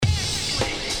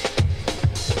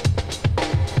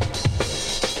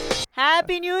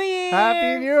Happy New Year!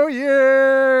 Happy New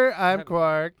Year! I'm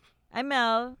Quark. I'm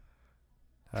Mel.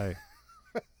 Hi.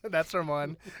 That's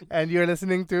Ramon. And you're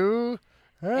listening to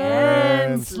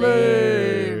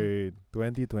Enslaved.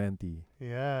 2020.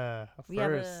 Yeah, We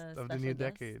have a first of the new special guest.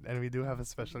 decade. And we do have a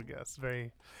special guest.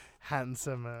 Very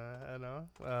handsome,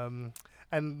 and,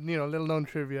 little known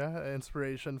trivia,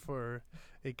 inspiration for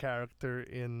a character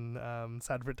in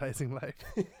Advertising Life.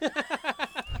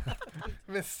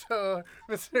 Mr.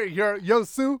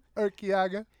 Yosu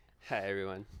Urquiaga. Hi,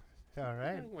 everyone. All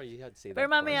right. Well, you had to say that. Pero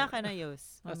mamaya for me. ka na,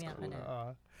 Yos. That's Mamaya ka cool. na.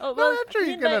 Uh, Oh, well, I'm sure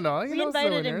we you can, we he knows the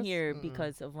invited him winners. here Mm.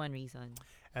 because of one reason.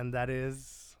 And that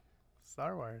is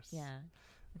Star Wars. Yeah.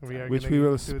 We are Which gonna we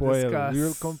will get to spoil. discuss- We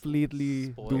will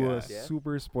completely Spoil, do a yeah.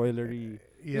 super spoilery.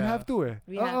 Yeah. You have to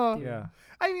We Oo. have to. Yeah.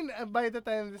 I mean, by the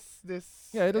time this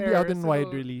Yeah, it'll be out airs, in wide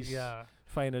it'll- release. Yeah.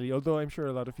 Finally. Although I'm sure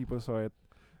a lot of people saw it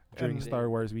during And- Star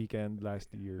Wars weekend last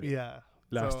year. Yeah.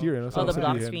 Last So- year. Ano, All the sabi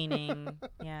block yan. screening.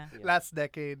 Yeah. Yeah. Last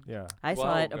decade. Yeah. I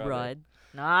saw Wow, it grabe. abroad.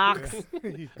 Knox!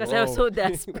 Because I was Wow. so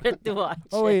desperate to watch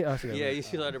Oh, it. wait. Sige. Yeah, you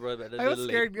saw it abroad, but a I was little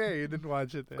scared, late. guy. You didn't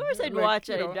watch it. Of course I'd watch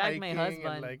it. I I dragged my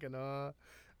husband. like,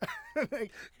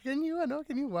 like, can you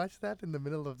watch that in the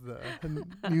middle of the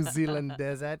New Zealand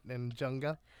desert and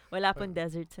jungle? Wala pong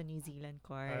desert sa New Zealand,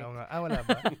 Quark. Ayaw nga. Wala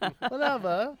ba? Wala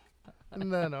ba?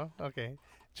 No. Okay.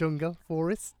 Jungle,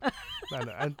 forest. No,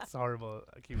 it's horrible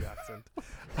Kiwi accent.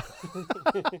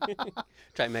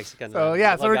 Try Mexican. So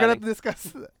yeah, so we're gonna Magaling.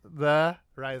 discuss the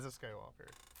Rise of Skywalker,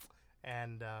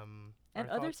 and And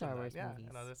our other thoughts on Star that. Wars Yeah, movies.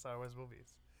 and other Star Wars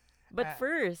movies. But Ah,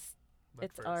 first, But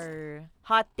it's first, our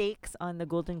hot takes on the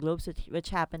Golden Globes, which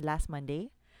happened last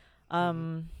Monday.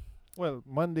 Well,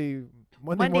 Monday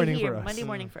morning here, for us. Monday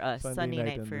morning for us, Sunday Sunday night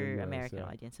night in for the US, American yeah.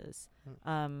 audiences.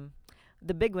 Mm.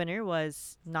 The big winner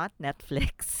was not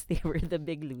Netflix. They were the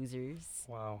big losers.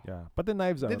 wow. Yeah. But the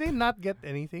Knives Out. Did they not get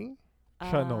anything?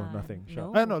 No, nothing.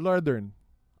 No. No, Laura Dern.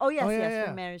 Oh yes, Oh, yeah, yes, yeah.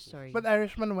 for Marriage Story. But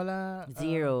Irishman wala.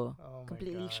 Zero. Oh my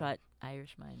Completely God. shot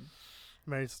Irishman.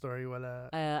 Marriage Story wala.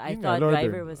 I Yun nga, thought Laura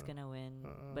Driver Dern. was gonna win,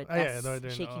 but yeah, that's Laura Dern,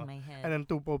 shaking oh. my head. And then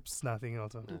Two Popes, nothing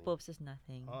also. Two Popes is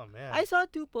nothing. Oh man. I saw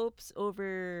Two Popes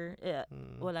over.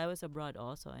 Mm. Well, I was abroad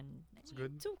also, and It's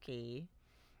good. It's okay.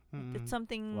 Mm. It's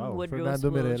something Wow. Woodrose Fernando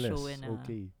will Mireles. show in a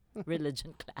Okay.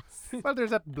 religion class. Well, there's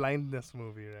that blindness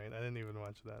movie, right? I didn't even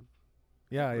watch that.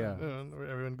 Yeah, yeah. Where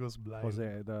everyone goes blind. Jose,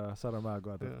 the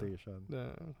Saramago adaptation.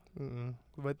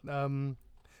 But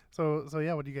so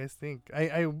yeah, what do you guys think?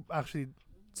 I actually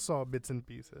saw bits and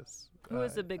pieces. Who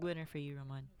was the big winner for you,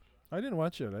 Ramon? I didn't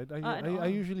watch it. I no.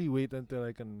 usually wait until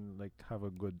I can like have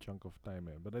a good chunk of time,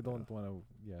 but I don't want to.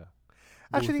 Yeah.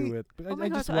 Go Actually- through it. But Oh my I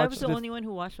God! just So I was watched the the only one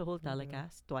who watched the whole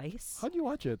telecast twice. How'd you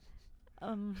watch it?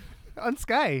 On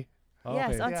Sky. Oh,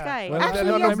 Yes, okay. on Yeah. Sky. Well, Actually,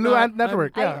 then on the I'm Blue not- Ant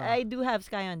Network. I'm- Yeah. I do have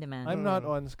Sky on demand. I'm not Mm.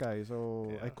 on Sky, so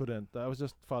I Yeah. couldn't. I was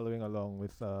just following along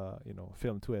with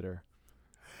film Twitter,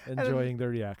 then- enjoying the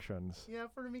reactions. Yeah,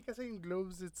 for me, kasi in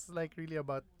Globes, it's like really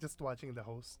about just watching the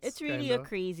hosts. It's really kinda. a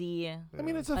crazy. I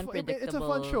mean, it's a fun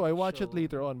Unpredictable show. I watch it show.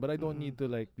 later on, but I don't Mhm. need to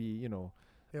like be Yeah,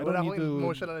 I wala don't akong need to-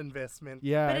 emotional investment.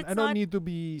 yeah. But I it's don't not- need to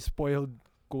be spoiled,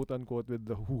 quote unquote, with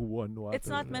the who won what. It's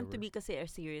or not meant to whatever. be kasi a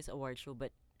serious award show,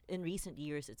 but in recent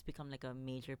years, it's become like a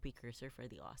major precursor for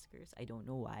the Oscars. I don't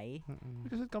know why.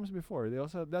 Because it comes before.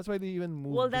 That's why they even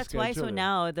moved. Well, the that's why. So schedule,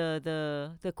 now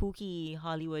the kooky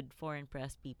Hollywood foreign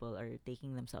press people are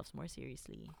taking themselves more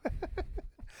seriously.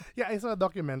 Yeah, I saw a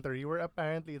documentary where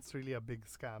apparently it's really a big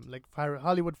scam. Like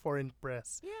Hollywood foreign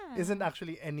press Yeah, isn't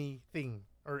actually anything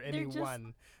or They're just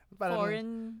anyone.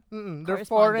 Parang- foreign. They're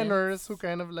foreigners who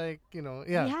kind of like,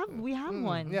 yeah. We have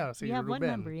one. Yeah, so we have one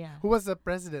Ruben, member. Yeah. who was the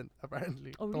president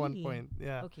apparently Oh, at one really? point.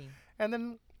 Yeah. Okay. And then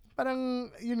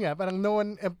parang yun nga, parang no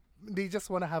one they just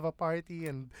want to have a party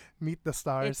and meet the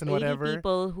stars It's and 80 whatever.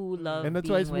 people who love and that's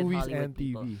being why it's with movies Hollywood and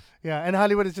people. TV. Yeah, and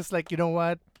Hollywood is just like, you know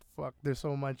what? Fuck, there's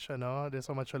so much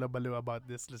hullabaloo about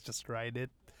this. Let's just ride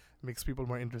it. Makes people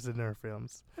more interested in our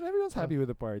films. And everyone's happy with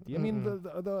the party. I mean,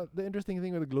 Mm-mm. the interesting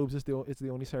thing with the Globes is it's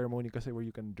the only ceremony kasi where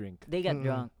you can drink. They get Mm-mm.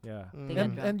 drunk. Yeah. They get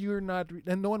Mm. drunk. And you're not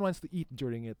and no one wants to eat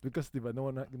during it because diba, no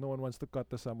one wants to cut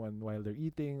to someone while they're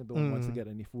eating. No one wants to Mm. get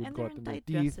any food And they're caught in in their tight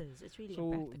teeth. dresses. It's really So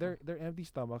impractical. they're empty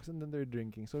stomachs and then they're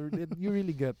drinking. So you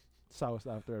really get soused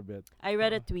after a bit. I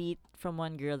read a tweet from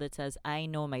one girl that says, "I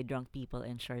know my drunk people,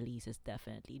 and Charlize is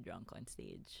definitely drunk on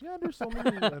stage." Yeah, there's so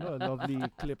many lovely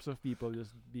clips of people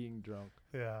just being drunk.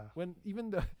 Yeah. When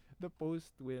even the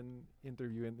post-win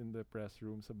interview in the press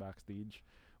room sa backstage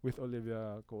with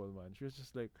Olivia Colman, she was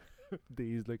just like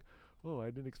dazed, like, oh, I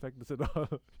didn't expect this at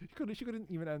all. She couldn't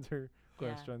even answer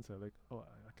Yeah. questions. Like, oh,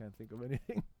 I can't think of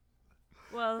anything.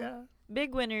 Well, Yeah.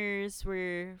 big winners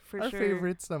were for Our sure.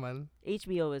 favorites naman.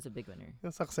 HBO is a big winner.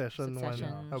 Yung Succession,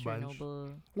 Succession, one, a bunch.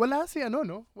 Chernobyl. Wala si ano,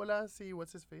 no? Wala si,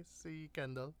 what's his face? Si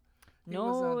Kendall. He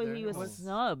was No, not there. he was Was-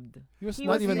 snubbed. He was He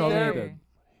not was even there. nominated.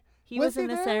 He Was was he in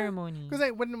the there? ceremony. Because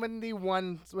like, when they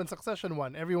won, when Succession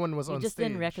won, everyone was You on just stage.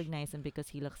 didn't recognize him because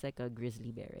he looks like a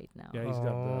grizzly bear right now. Yeah, he's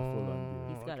got the full-on Oh,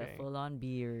 beard. He's got okay. a full-on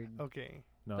beard. Okay.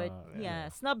 Nah, But yeah. yeah,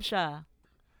 snub siya.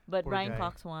 But Poor Brian guy.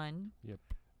 Cox won. Yep.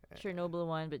 Chernobyl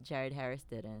won, but Jared Harris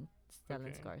didn't. Stellan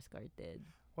Okay. Skarsgård did.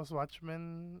 Was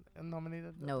Watchmen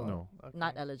nominated? No. No. Okay.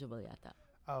 Not eligible yata.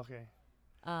 Ah, okay.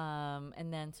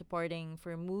 And then supporting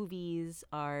for movies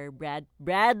are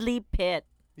Bradley Pitt.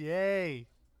 Yay.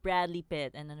 Bradley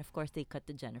Pitt. And then, of course, they cut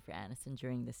to Jennifer Aniston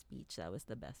during the speech. That was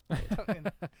the best part.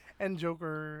 and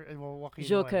Joker, Joaquin won.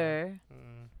 Joker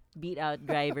Mm. beat out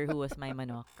Driver, who was my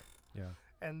manok. Yeah.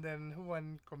 And then who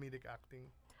won comedic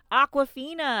acting?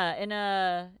 Aquafina in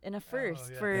a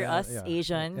first yeah. for Yeah, us yeah.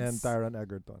 Asians. And Taron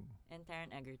Egerton. And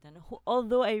Taron Egerton.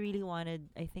 Although I really wanted,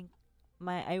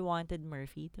 I wanted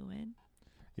Murphy to win.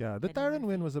 Yeah, the Eddie Taron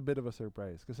win Murphy. was a bit of a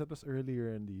surprise because that was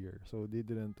earlier in the year, so they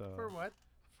didn't. For what?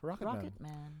 For Rocket, Rocket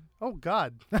Man. Oh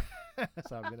God. Man.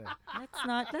 Sabi na. Let's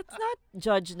not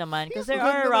judge naman because He's there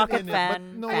are maganda Rocket in it, fan,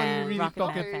 but no one fan really Rocket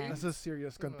took Man it fans. as a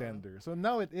serious contender. So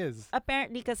now it is.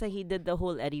 Apparently, kasi he did the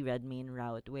whole Eddie Redmayne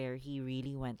route where he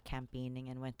really went campaigning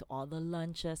and went to all the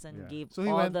lunches and Yeah. gave So he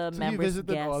all went. the So he members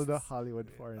visited guests. all the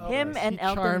Hollywood foreign. Okay. Him guests. and He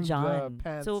Elton charmed the John.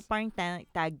 pants. So parang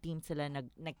tag team sila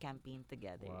nag-campaign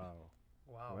together. Wow.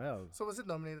 Wow. Well, So was it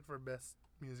nominated for best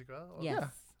musical? Or Yes.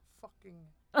 Fucking.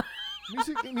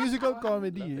 musical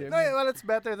comedy. I No, mean, well, it's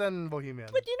better than Bohemian.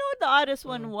 But you know what the oddest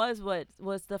one Mm.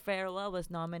 was The Farewell was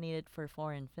nominated for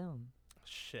foreign film.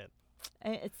 Shit.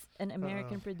 It's an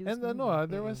American produced and movie.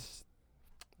 there Mm.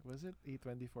 was it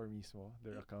A24 mismo,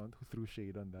 their account, who threw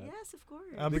shade on that? Yes, of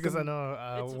course. Because con-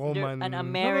 It's woman. an No,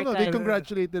 American. they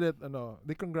congratulated it.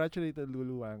 They congratulated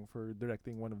Lulu Wang for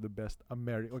directing one of the best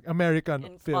American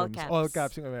In all films. All caps.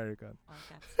 caps in American. All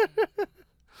caps.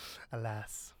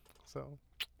 Alas. So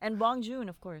And Bong Joon,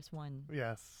 of course, won.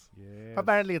 yes. Yeah.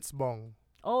 Apparently it's Bong.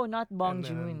 Oh, not Bong And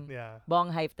then, Joon. Yeah.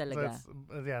 Bong hype So talaga.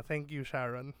 it's, yeah. Thank you,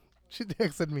 Sharon. She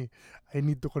texted me. I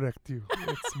need to correct you.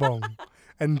 It's Bong,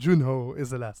 and Junho is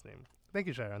the last name. Thank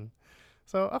you, Sharon.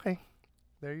 So okay,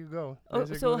 there you go. Oh, There's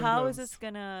your so Golden how is Globes. this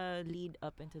gonna lead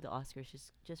up into the Oscars?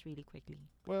 Just really quickly.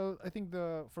 Well, I think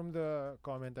from the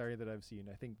commentary that I've seen,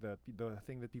 I think that the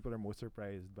thing that people are most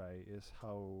surprised by is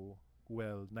how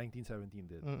well 1917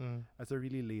 did. Mm-mm. As a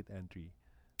really late entry.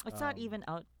 It's not Um, even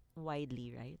out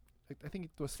widely, right? I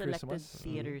think it was Selected Christmas.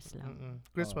 theaters lang. Mm-mm.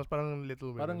 Christmas, parang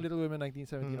Little Women. Parang Little Women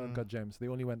 1917 Mm. Uncut Gems. They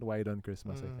only went wide on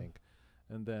Christmas, I Mm. think.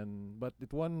 And then, but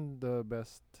it won the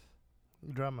best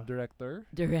Drama. director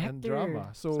Director. and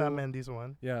drama. So Sam Mendes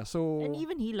one. yeah, so And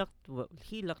even he looked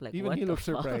like even what he the looked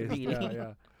fuck, surprised. really?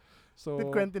 Yeah. So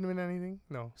Did Quentin win anything?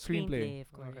 No. screenplay.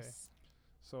 Of course. Okay.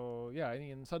 So yeah, I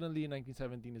mean, suddenly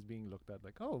 1917 is being looked at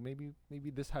like, oh, maybe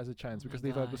this has a chance Oh because my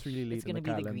they thought it was gosh. really late It's gonna in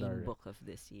the be the calendar. Green Book of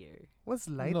this year. Was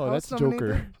Lighthouse No, that's nominated?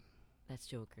 Joker. That's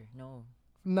Joker. No.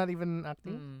 Not even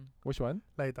acting. Mm. Which one?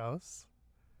 Lighthouse.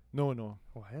 No.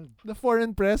 Wild. The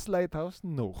foreign press Lighthouse?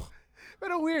 No.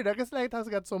 Pero weird, because Lighthouse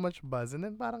got so much buzz, and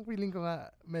then parang feeling ko nga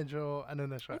medyo ano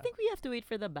na siya. I think we have to wait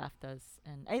for the BAFTAs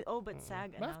but Mm.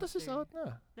 SAG announced BAFTAs is their, out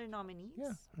na. their nominees.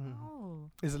 Yeah. Mm.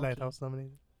 Oh. Is okay. Lighthouse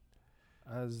nominated?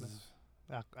 As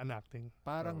An acting.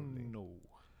 parang Probably. no.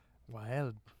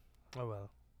 Wild. Oh well.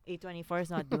 A24 is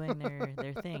not doing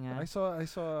their thing, huh? I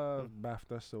saw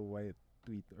BAFTA So White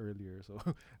tweet earlier, so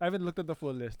I haven't looked at the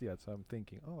full list yet. So I'm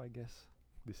thinking, I guess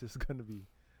this is gonna be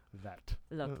that.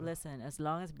 Look, Uh-uh. listen, as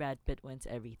long as Brad Pitt wins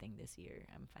everything this year,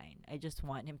 I'm fine. I just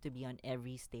want him to be on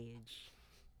every stage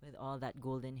with all that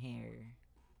golden hair,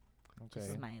 Okay.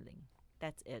 just smiling.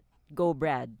 That's it. Go,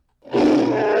 Brad.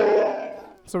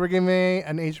 So we're giving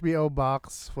an HBO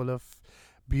box full of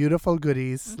beautiful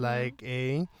goodies, Mhm. like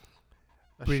a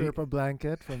A Pretty- Sherpa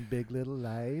blanket from Big Little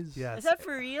Lies. yes, Is that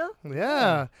for real?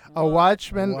 yeah, a Wow.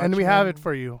 Watchman, and we have it Watchman.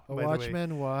 for you. A by the way. Watchman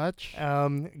watch.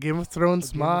 Game of Thrones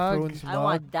A Game of mug. Thrones I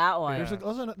want mug. that one.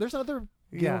 Yeah. There's another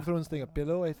Game Yeah, of Thrones thing, a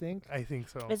pillow, I think. I think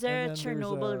so. Is there a And then there's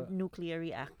Chernobyl a- nuclear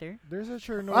reactor? There's a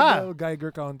Chernobyl Ah!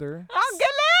 Geiger counter. Oh,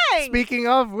 galing! Speaking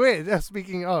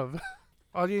of,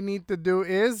 all you need to do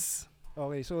is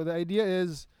Okay, so the idea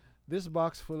is this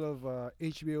box full of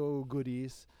HBO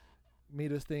goodies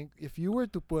made us think if you were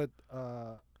to put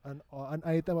an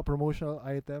item, a promotional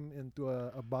item, into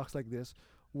a box like this,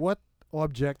 what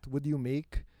object would you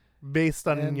make based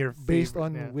on and your based favorite,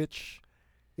 on yeah. which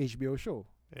HBO show?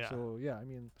 Yeah. So yeah, I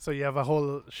mean, So you have a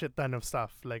whole shit ton of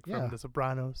stuff, like Yeah. from The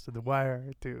Sopranos to The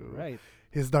Wire to right.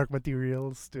 His Dark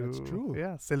Materials to That's true.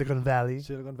 Yeah, Silicon Valley.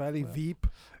 Silicon Valley, Well, Veep.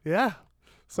 Yeah.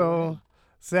 So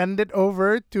send it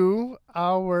over to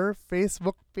our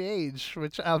Facebook page,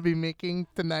 which I'll be making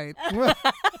tonight.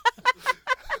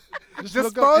 Just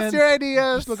look up post End- your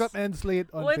ideas. Just look up End Slate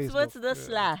on what's Facebook. what's the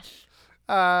slash?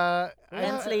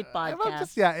 End Slate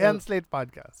Podcast. Yeah, Oh. End Slate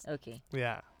Podcast. Okay.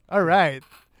 Yeah. All right.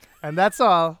 And that's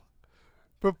all.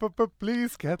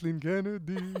 Please, Kathleen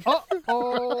Kennedy.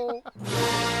 Oh.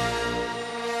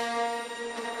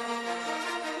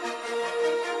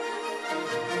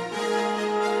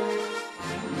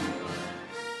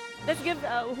 Let's give.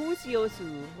 Who's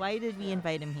Yosu? Why did we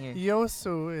invite him here?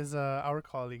 Yosu is our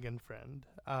colleague and friend.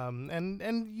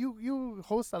 And you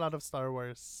host a lot of Star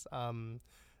Wars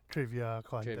trivia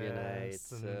contests. Trivia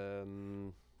nights.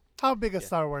 and how big a yeah.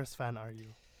 Star Wars fan are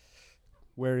you?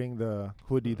 Wearing the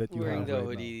hoodie that you Wearing have the right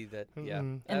hoodie that yeah.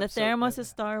 Mhm. And the thermos is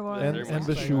Star Wars. And- thermos and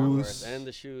the is Star Wars. shoes. And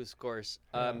the shoes, of course.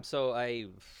 Yeah. So I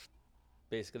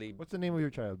basically now. What's the name of your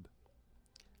child?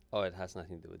 it has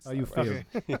nothing to do with Oh, you Star failed.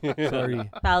 Wars. Sorry.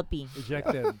 Palpi.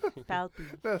 Ejected. Palpi.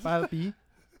 Palpi.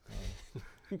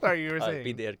 Sorry, you were Alpi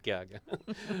saying. de Arqueaga.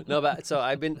 No, but so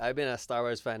I've been a Star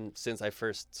Wars fan since I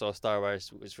first saw Star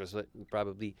Wars, which was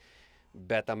probably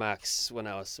Betamax when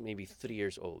I was maybe 3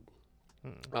 years old.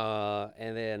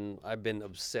 And then I've been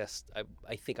obsessed.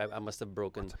 I think I must have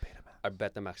broken our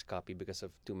Betamax copy because of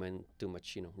too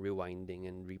much, rewinding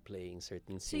and replaying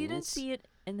certain scenes. So you didn't see it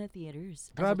in the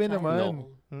theaters? as a Grabe child? naman. No,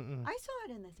 Mm-mm. I saw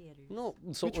it in the theaters. no.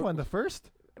 So Which one? The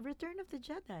first? Return of the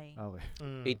Jedi. Okay.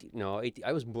 Mm. 80.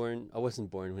 I wasn't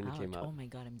born when it came Ouch. Oh out. my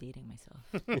god, I'm dating myself.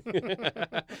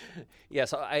 Yeah,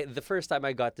 so the first time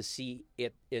I got to see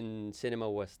it in cinema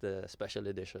was the special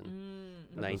edition,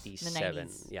 Mm, the 97.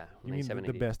 90s. Yeah, You mean 97,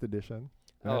 the best edition?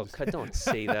 Oh, don't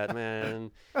say that,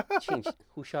 man. Change.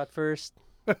 Who shot first?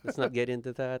 Let's not get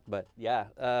into that. But yeah,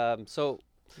 so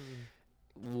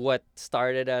what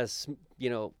started as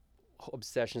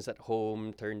obsessions at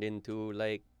home turned into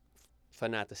like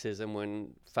fanaticism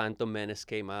when Phantom Menace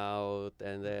came out,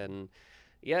 and then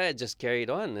it just carried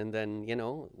on. And then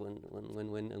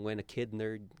when a kid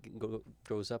nerd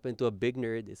grows up into a big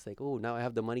nerd, it's like, oh, now I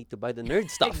have the money to buy the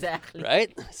nerd stuff. Exactly. Right?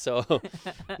 So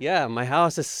yeah, my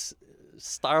house is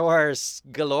Star Wars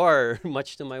galore,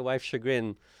 much to my wife's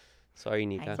chagrin. Sorry,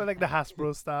 Nika. So like the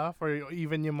Hasbro stuff, or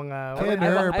even yung mga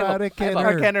Kenner, pare I have a- Kenner.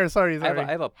 or Kenner. Sorry. I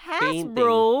have a painting.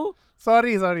 Hasbro.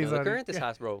 Sorry. The current is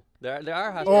Hasbro. There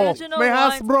are Hasbro. The Oh, original may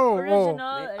ones, Hasbro. Oh.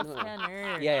 Original May- is no.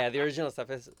 Kenner. Yeah, the original stuff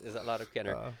is a lot of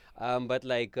Kenner. But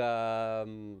like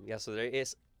so there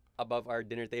is above our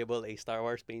dinner table a Star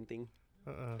Wars painting.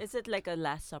 Is it like a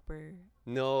Last Supper?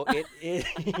 No, it is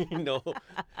no.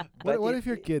 What if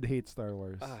your kid hates Star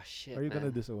Wars? Ah, shit. Are you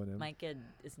gonna man. disown him? My kid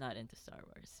is not into Star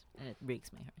Wars, and it breaks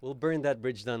my heart. We'll burn that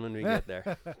bridge down when we get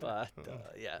there. But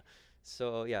yeah.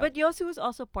 So yeah. But Yosu was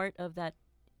also part of that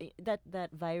that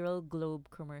viral Globe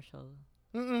commercial.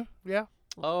 Yeah.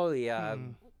 oh yeah,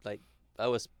 Mm. I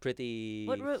was pretty.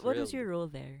 What was thrilled. your role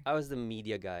there? I was the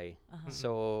media guy. Uh-huh.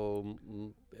 So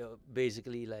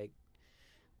basically, like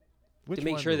Which to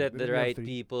make one sure though? that the Didn't you have right three?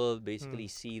 people basically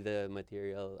see the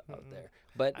material out Mm-mm. there.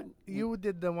 But You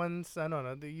did the ones,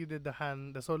 you did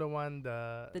the solo one,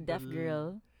 The deaf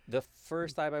girl. the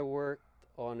first time I worked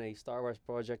on a Star Wars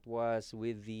project was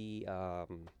with the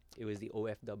it was the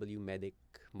OFW medic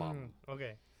mom.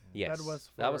 Okay. Yes,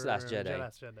 That was Last for Jedi.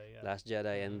 Last Jedi, yeah. Last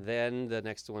Jedi, and then the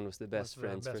next one was the Best the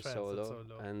Friends Best for Friends at Solo,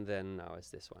 Solo. and then now it's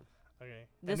this one. Okay.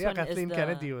 This and yeah, one is Kathleen the-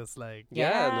 Kennedy was like,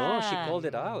 Yeah, no, she Yeah. called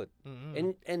it out, mm-mm.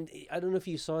 and I don't know if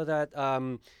you saw that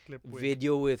Clip with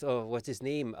video with what's his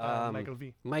name, Michael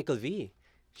V. Michael V.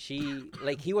 She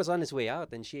like he was on his way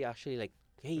out, and she actually like,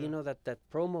 hey, you Yeah. know that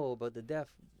promo about the deaf.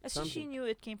 So she something. knew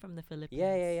it came from the Philippines.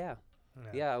 Yeah.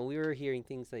 Yeah, we were hearing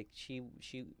things like she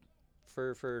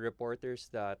for reporters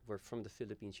that were from the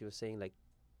Philippines, she was saying like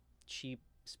she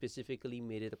specifically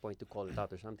made it a point to call it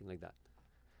out or something like that.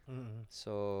 Mm-mm.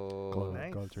 So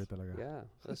Nice. Culture talaga. yeah,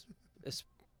 it's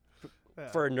Yeah.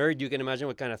 for a nerd, you can imagine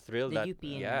what kind of thrill Did that. you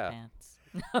pee in your yeah. pants?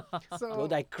 So,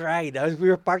 Dude, I cried.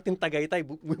 We were parked in Tagaytay.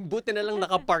 Buti na lang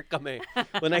nakapark kami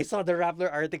when I saw the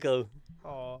Rappler article.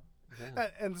 oh.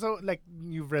 Yeah. And so, like,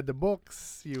 you've read the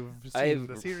books, you've seen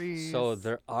the series. So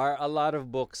there are a lot of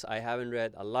books I haven't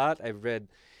read. A lot I've read.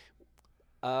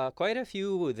 Quite a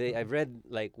few. I've read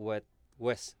like what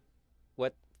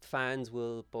fans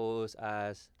will pose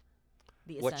as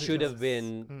what should have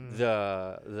been Mm.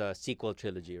 the sequel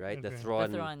trilogy, right? Okay.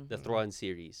 The Thrawn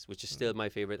series, which is still my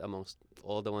favorite amongst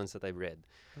all the ones that I've read.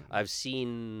 I've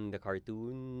seen the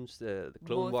cartoons, the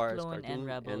Clone Both Wars Clone and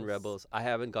cartoon Rebels. I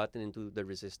haven't gotten into the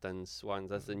Resistance one.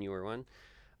 That's the newer one.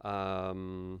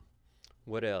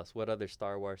 What else? What other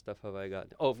Star Wars stuff have I got?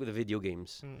 Oh, for the video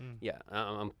games. Yeah,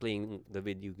 I'm playing the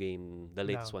video game, the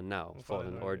latest Now. one now,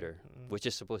 Fallen Order, which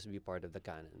is supposed to be part of the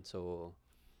canon. So,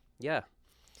 yeah.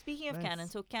 Speaking of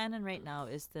canon, Nice. so canon right now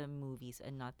is the movies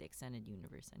and not the extended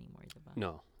universe anymore, diba?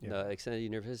 No, Yeah. the extended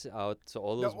universe is out. So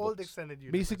all The those old books, extended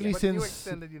universe. Basically, but new since-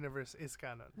 extended universe is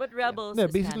canon. But Rebels Yeah,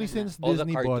 is basically canon since na. all the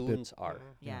Disney bought it. cartoons are.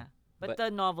 Yeah. But But the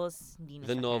novels, hindi na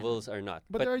The siya novels canon. are not.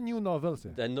 But there are new novels. Eh.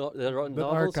 the That are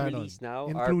novels canon, released now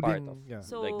are part including of. yeah.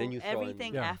 So like the new Thrawn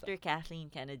everything Yeah. after Kathleen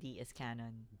Kennedy is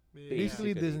canon.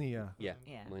 Basically Disney, yeah. Yeah.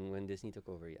 Yeah. When Disney took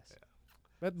over, yes.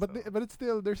 But but it's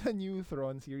still there's a new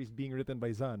Thrawn series being written by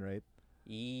Zahn, right?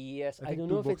 Yes, I I, think don't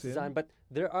 2 know if books it's in. Zahn, but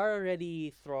there are already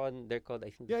Thrawn. They're called, I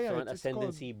think, Yeah, yeah, Thrawn it's called-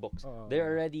 Ascendancy books. They're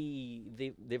already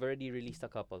they've already released a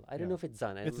couple. I don't Yeah. know if it's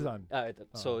Zahn. I It's don't know. Zahn.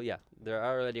 So yeah, there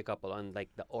are already a couple on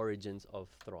like the origins of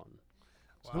Thrawn,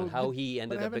 Wow. on So how did- he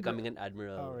ended I up haven't becoming an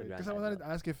admiral. a Alright, grand because I wanted admiral.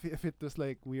 to ask if it was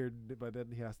like weird, but then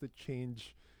he has to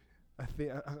change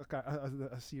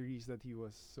a series that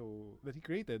he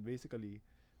created basically,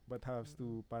 but has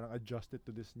to parang adjust it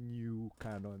to this new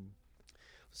canon.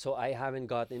 So I haven't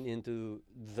gotten into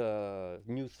the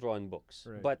new Thrawn books,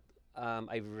 Right. but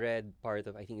I've read part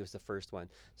of. I think it was the first one.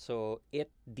 So it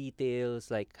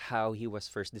details like how he was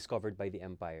first discovered by the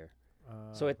Empire.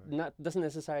 So it Okay. not doesn't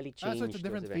necessarily change. So it's a those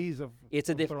different events. phase of. It's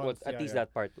a of different. Thrawn's- At yeah, least yeah.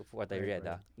 that part of what I Right, read.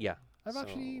 right. Yeah. I've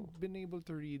actually So- been able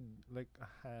to read like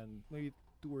maybe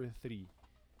 2 or 3.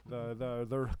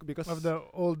 The because Of the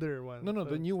older one. no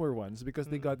the newer ones because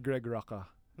they Mm. got Greg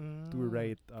Rucka to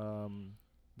write.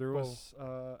 There was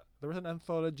an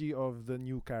anthology of the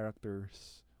new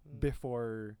characters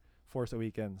before Force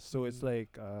Awakens. So it's Mm.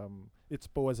 like it's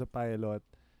Poe as a pilot,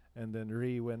 and then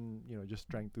Rey when just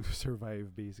trying to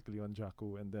survive basically on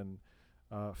Jakku, and then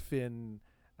Finn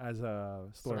as a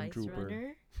Spice stormtrooper.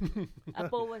 Runner?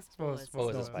 Apo was Suppose- Poe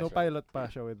suppose as it's Poe. No Spice pilot pa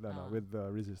siya with Ah. with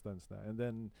Resistance na. And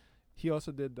then he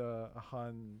also did a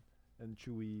Han and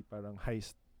Chewie parang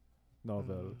heist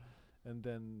novel. And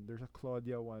then there's a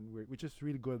Claudia one which is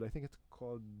really good. I think it's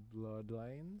called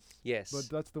Bloodlines. Yes. But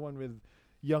that's the one with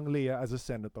young Leia as a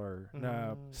senator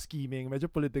na scheming, medyo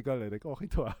political like okay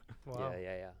to ah. Wow.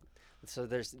 Yeah. So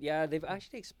they've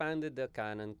actually expanded the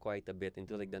canon quite a bit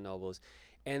into like the novels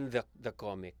and the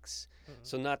comics.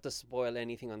 So not to spoil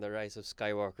anything on the Rise of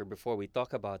Skywalker before we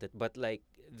talk about it, but like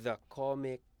the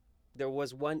comic, there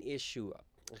was one issue.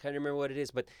 I can't remember what it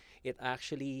is, but it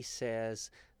actually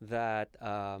says that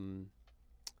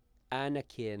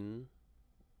Anakin.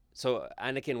 So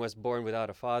Anakin was born without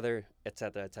a father,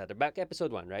 etc., etc. Back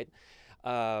episode 1, right?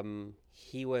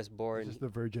 He was born. This is the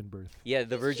virgin birth. Yeah,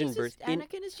 the Is virgin Jesus- birth.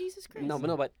 Anakin is Jesus Christ. No,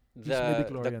 but He's the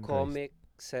midichlorian Christ. comic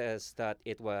says that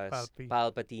it was Palpy.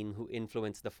 Palpatine who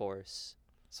influenced the Force,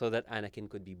 so that Anakin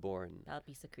could be born.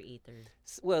 Palpy's the creator.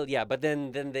 Well, yeah, but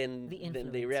then The they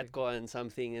influencer. retcon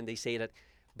something and they say that,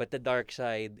 but the dark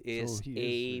side is he is a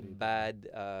related. bad.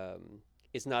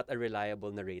 It's not a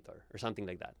reliable narrator or something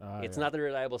like that. It's Yeah. not a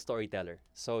reliable storyteller,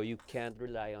 so you can't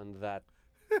rely on that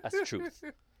as truth.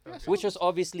 Which was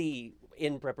obviously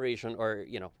in preparation, or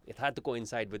it had to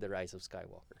coincide with the Rise of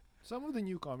Skywalker. Some of the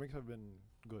new comics have been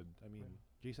good. I mean,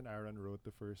 Jason Aaron wrote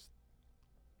the first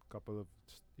couple of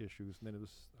issues, and then it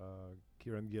was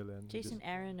Kieran Gillen. who Jason just-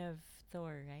 Aaron of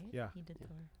Thor, right? Yeah. He did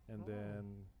Thor. and Oh.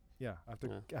 then after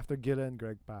Yeah. after Gillen,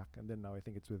 Greg Pak, and then now I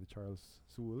think it's with Charles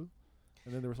Soule.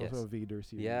 And then there was also Yes. a Vader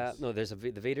series. Yeah, no, there's the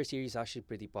Vader series is actually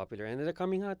pretty popular, and they're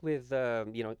coming out with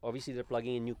obviously they're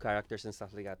plugging in new characters and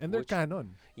stuff like that. And they're which-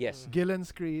 canon. Yes,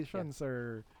 Gillen's creations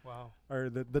Wow. are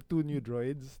the 2 new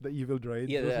droids, the evil droids.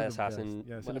 Yeah, those the are assassin- best.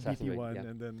 Yeah, well, so the assassin droid, BT-1,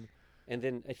 yeah. and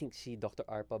then I think si Dr.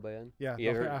 Arpa ba yan? yeah, You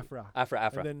Dr. ever- Afra. Afra,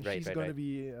 And then right, she's right, gonna right.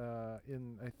 be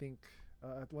in I think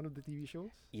at one of the TV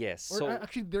shows. Yes, Or so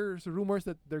actually, there's rumors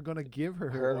that they're gonna give her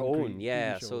Her own, TV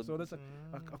yeah, show. so- that's a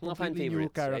Mm. Mga fan completely new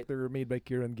favorites, right? character made by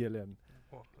Kieran Gillen.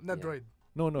 Oh, not Yeah. droid.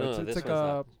 No, No, it's this like one's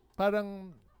a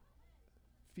parang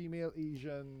female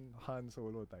Asian Han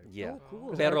Solo type. yeah. Oh, cool.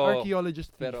 It's Pero- an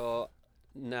archaeologist thief. Pero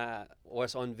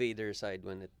was on Vader's side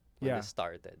when it Yeah.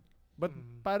 started. But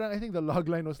Mm. parang I think the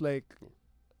logline was like,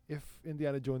 if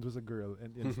Indiana Jones was a girl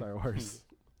in Star Wars.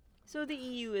 So the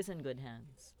EU is in good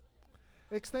hands.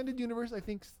 Extended universe, I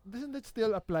think, doesn't that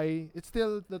still apply? It's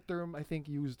still the term I think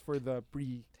used for the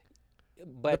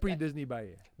But pre-Disney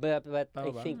buy. but Tama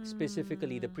I ba? think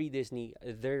specifically the Mm. pre-Disney,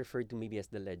 they're referred to maybe as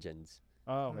the legends.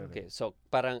 Oh, okay. Okay, so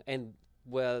parang and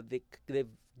well,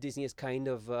 Disney has kind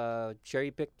of cherry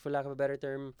picked, for lack of a better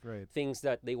term, Right. things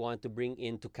that they want to bring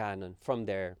into canon from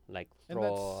there, like And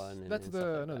Thrawn that's and the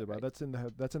stuff like no, that, diba? right?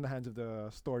 That's in the hands of the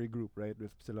story group, right?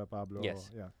 With sila Pablo. Yes.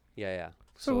 Yeah. Yeah.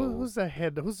 So who's the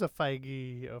head? Who's the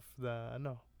Feige of the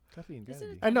no? Kathleen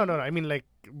Isn't Kennedy. it- No. I mean like,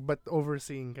 but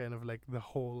overseeing kind of like the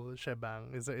whole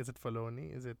shebang. Is it Filoni?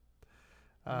 Is it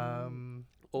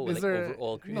Oh, is like there-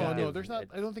 overall No, creative. there's not.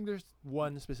 I don't think there's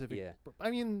one specific. Yeah. I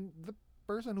mean, the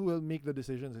person who will make the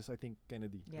decisions is, I think,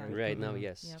 Kennedy. Yeah. Right now, Mhm.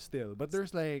 yes. Yep. Still, but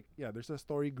there's there's a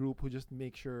story group who just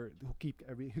make sure who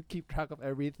keep track of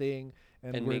everything,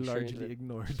 and, And we're make sure largely that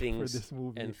ignored for things this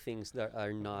movie. And things that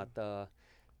are not,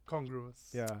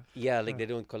 congruous? yeah, like they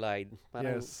don't collide.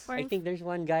 Parang, yes, I think there's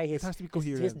one guy, it his has to be his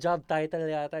coherent. job title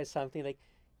yata is something like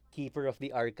Keeper of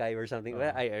the Archive or something. Oh.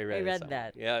 I read, read somewhere.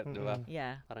 that. Yeah, diba? Mhm.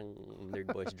 Yeah. Parang nerd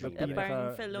boy's dream. pinaka-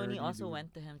 Apparently, Filoni nerdy also dude.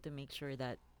 went to him to make sure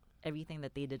that everything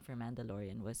that they did for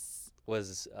Mandalorian was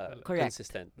Was Correct.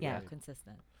 consistent. yeah Right.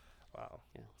 consistent. Wow.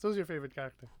 Yeah. So who's your favorite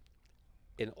character?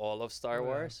 In all of Star Yeah.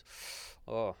 Wars.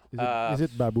 Oh, Is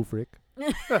it Babu Frick?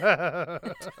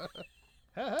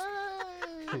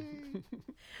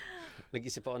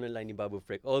 Nag-isip ako ng line ni Babu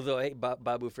Frick. Although,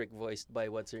 Babu Frick voiced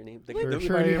by, what's her name? What? The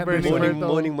Shirley by Henderson.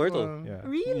 Morning Myrtle. Yeah.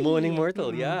 Really? Morning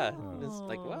Myrtle, Mhm. yeah. Oh. It's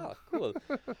like, wow, cool.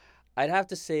 I'd have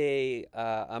to say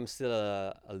I'm still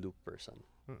a Luke person.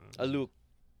 A Luke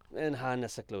and Han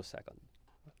as a close second.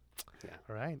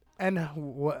 All right. And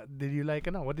what did you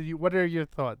like? No. What are your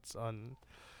thoughts on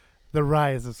the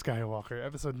rise of Skywalker,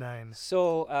 Episode 9?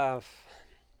 So,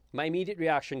 my immediate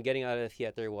reaction getting out of the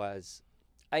theater was,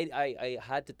 I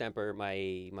had to temper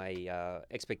my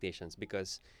expectations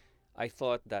because I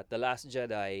thought that The Last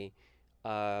Jedi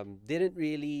didn't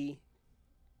really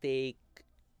take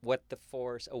what The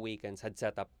Force Awakens had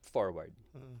set up forward,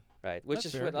 right? Which That's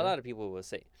is fair, what a yeah. lot of people will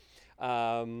say.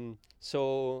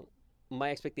 So my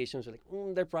expectations were like,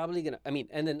 they're probably gonna. I mean,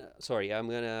 and then sorry,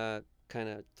 I'm gonna kind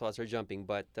of thoughts are jumping,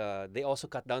 but they also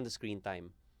cut down the screen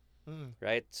time.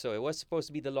 Right, so it was supposed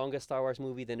to be the longest Star Wars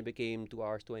movie. Then it became 2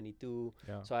 hours 22.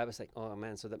 Yeah. So I was like, oh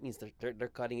man, so that means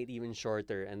they're cutting it even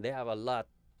shorter, and they have a lot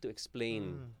to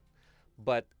explain.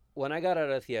 But when I got out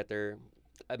of the theater,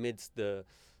 amidst the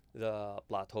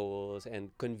plot holes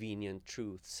and convenient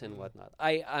truths and whatnot,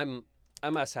 I'm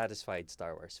a satisfied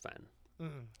Star Wars fan.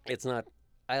 It's not.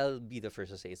 I'll be the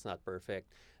first to say it's not perfect.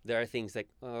 There are things like,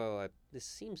 oh, this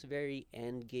seems very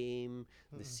Endgame.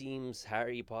 This seems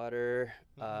Harry Potter.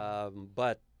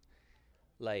 But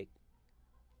like,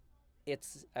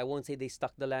 it's. I won't say they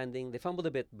stuck the landing. They fumbled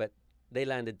a bit, but they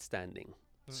landed standing.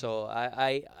 So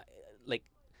I like.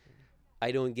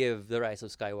 I don't give The Rise of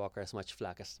Skywalker as much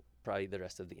flack as probably the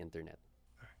rest of the internet.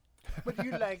 But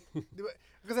you like,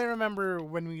 because I remember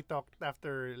when we talked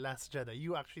after Last Jedi,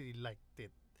 you actually liked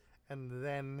it, and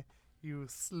then you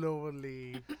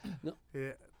slowly No.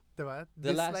 diba,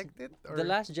 The last- disliked it. Or? The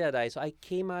Last Jedi. So I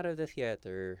came out of the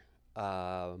theater.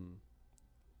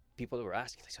 People were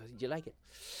asking, like, "So did you like it?"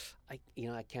 I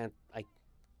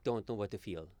don't know what to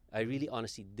feel. I really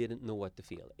honestly didn't know what to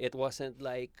feel. It wasn't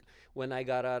like when I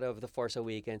got out of The Force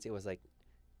Awakens, it was like,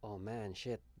 oh man,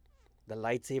 shit, the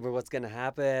lightsaber, what's gonna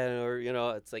happen? Or,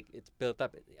 it's like, it's built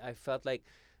up. I felt like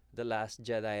The Last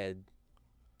Jedi had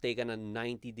taken a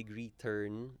 90-degree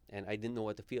turn and I didn't know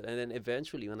what to feel. And then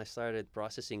eventually when I started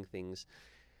processing things,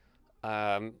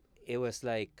 it was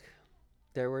like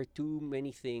there were too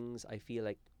many things I feel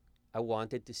like I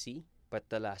wanted to see, but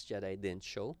The Last Jedi didn't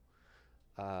show.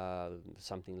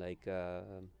 Something like the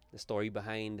story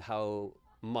behind how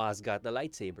Maz got the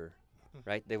lightsaber,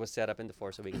 right? They was set up in The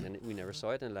Force Awakens, and we never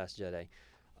saw it in The Last Jedi.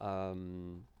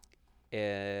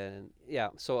 And yeah,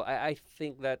 so I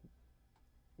think that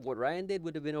what Ryan did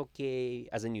would have been okay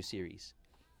as a new series,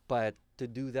 but to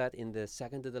do that in the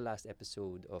second to the last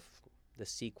episode of the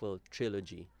sequel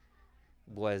trilogy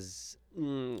was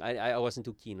I wasn't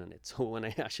too keen on it. So when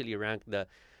I actually ranked the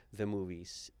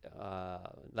movies,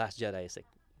 Last Jedi is like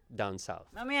down south.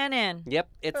 Mamaya na yan. Yep,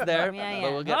 it's there, Yeah,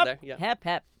 but we'll get Hop, there. Yeah. Hep,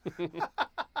 hep.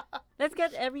 Let's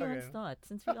get everyone's Okay. thoughts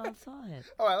since we all saw it.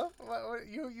 Well,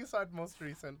 you saw it most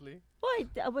recently. Why?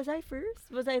 Was I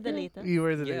first? Was I the latest? You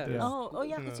were the Yeah. latest. Oh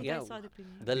yeah, because you Yeah. guys saw the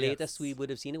premiere. The latest we Yes. would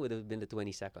have seen it would have been the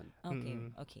 22nd. Okay,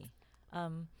 Mm. okay.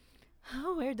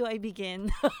 Where do I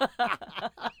begin?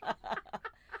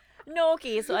 No,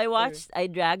 okay. So I watched. I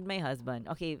dragged my husband.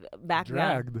 Okay,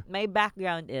 background. Dragged? My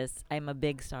background is I'm a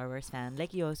big Star Wars fan,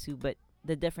 like Yosu, but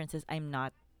the difference is I'm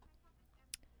not.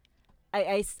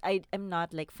 I'm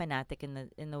not like fanatic in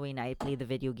the way na I play the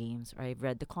video games or I've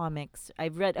read the comics.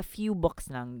 I've read a few books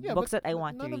lang, Yeah, books but that I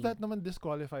want to none of read. that naman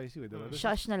disqualifies you, diba? This is-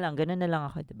 Shush na lang, ganun na lang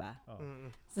ako, diba? Oh.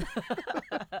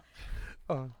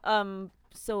 Oh.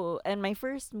 So, and my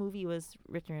first movie was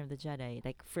Return of the Jedi,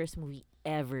 like first movie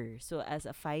ever. So as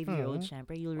a 5-year-old Mhm.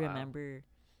 Shamper, you'll Wow. remember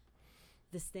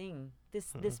this thing,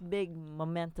 this big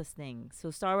momentous thing.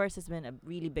 So Star Wars has been a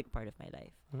really big part of my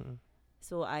life. Mm-mm.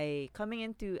 So I coming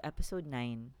into episode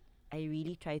 9, I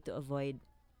really tried to avoid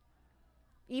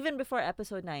even before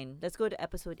episode 9. Let's go to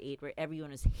episode 8 where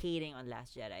everyone was hating on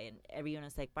Last Jedi and everyone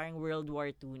was like parang World War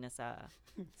II na sa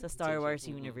Star Wars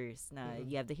universe na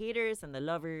you have the haters and the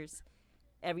lovers.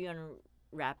 Everyone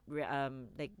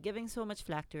like giving so much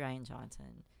flack to Ryan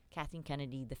Johnson, Kathleen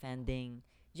Kennedy defending,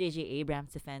 J.J.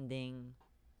 Abrams defending,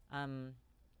 and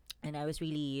I was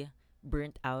really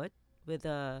burnt out with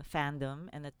the fandom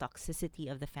and the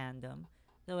toxicity of the fandom.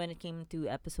 So when it came to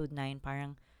episode 9,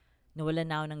 parang nawala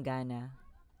na ako ng gana.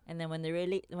 And then when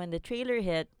the trailer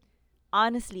hit,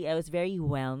 honestly, I was very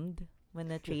whelmed when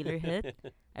the trailer hit.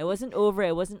 I wasn't over,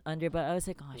 I wasn't under, but I was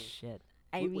like, oh shit.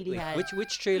 I really had.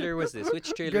 Which trailer was this?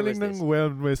 Which trailer was Galing this? ng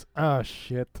weld was,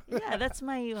 shit. Yeah, that's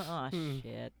my Hmm.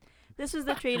 shit. This was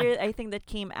the trailer I think that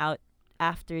came out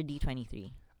after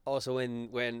D23. Also, when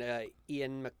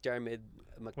Ian McDermott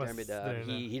there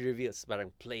na. he reveals,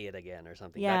 parang play it again or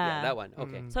something. Yeah. That one.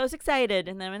 Okay. Mm. So I was excited,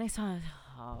 and then when I saw,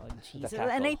 oh Jesus,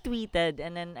 and I cackle. tweeted,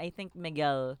 and then I think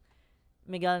Miguel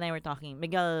and I were talking.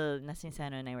 Miguel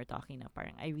Nasinsano and I were talking. Na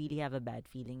parang I really have a bad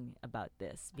feeling about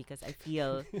this because I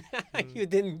feel You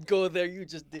didn't go there. You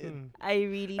just did. Mm. I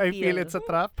really I feel it's a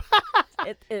trap.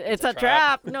 it's a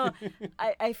trap. No,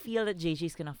 I feel that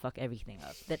JJ's gonna fuck everything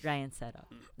up that Ryan set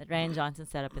up, that Ryan Johnson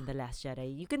set up in The Last Jedi.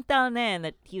 You can tell then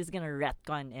that he was gonna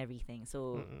retcon everything.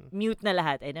 So Mm-mm. mute na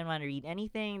lahat. I didn't want to read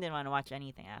anything. Didn't want to watch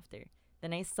anything after.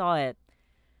 Then I saw it.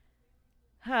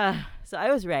 So I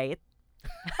was right.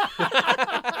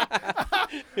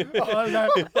 All that.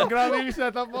 Grabe yung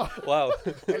setup mo. Wow.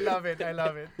 I love it.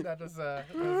 That was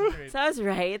great. So I was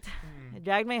right. Mm. I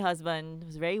dragged my husband.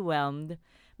 Was very whelmed.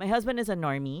 My husband is a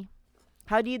normie.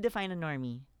 How do you define a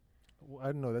normie? I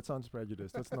don't know. That sounds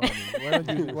prejudiced. That's not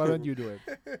me. Why don't you do it?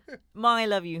 Mom, I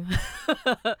love you.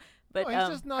 But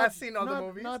He's just not. Has seen all the not-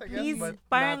 movies, not I guess, he's but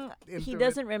parang not he into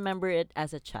doesn't remember it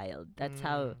as a child. That's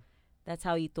how Mm. that's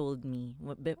how he told me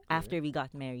after we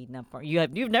got married. Na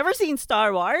you've never seen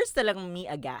Star Wars? Talagang me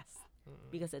aghast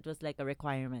Mm. because it was like a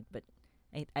requirement. But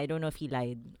I don't know if he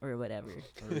lied or whatever.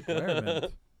 A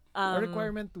requirement. A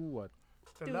requirement to what?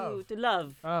 To love. to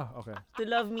love Okay. to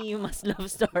love me, you must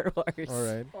love Star Wars. All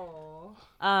right.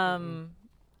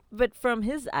 But from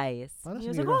his eyes, Paano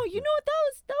he was si like, Mira? "Oh,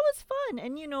 that was fun."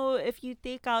 And if you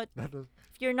take out, That was,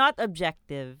 if you're not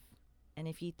objective, and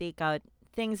if you take out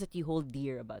things that you hold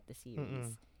dear about the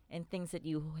series and things that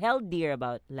you held dear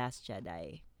about Last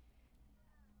Jedi,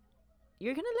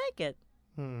 you're gonna like it.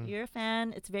 Mm. You're a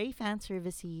fan. It's very fan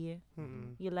servicey.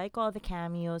 Mm-mm. You like all the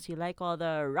cameos. You like all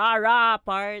the rah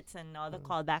parts and all the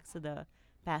callbacks to the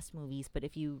past movies. But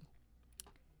if you're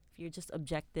just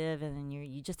objective and then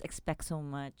you just expect so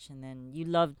much, and then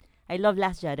I love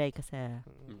Last Jedi kasi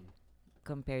Mm.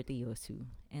 compared to Yosu,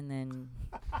 and then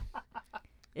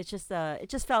it just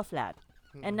fell flat.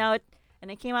 And Mm-mm. now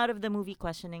I came out of the movie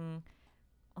questioning,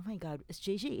 oh my God, is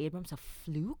J.J. Abrams a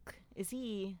fluke? Is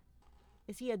he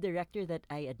a director that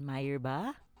I admire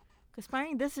ba? Because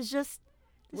this is just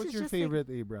what's your just like- favorite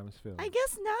Abrams film? I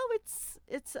guess now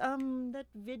it's that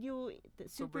video Super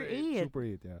Super 8. 8. Super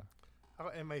 8, yeah. Ako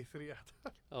MI3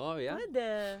 ata. Oh yeah. Pwede.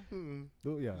 Mm.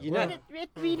 Yeah. You Well, know- But it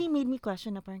really made me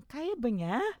question na parang, kaya ba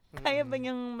niya? Kaya ba Mm.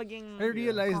 niyang maging I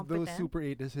realized though competent? Super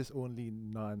 8 is his only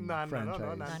non-franchise.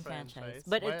 Non-franchise. non-franchise.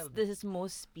 But Wild. this is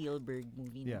most Spielberg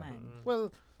movie Yeah. naman. Mm.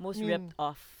 Well, Most I mean, ripped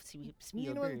off you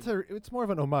know, Spielberg. it's more of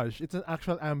an homage. It's an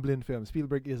actual Amblin film.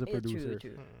 Spielberg is a producer.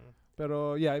 True. Mm-mm.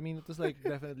 Pero yeah, I mean, it was like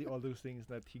definitely all those things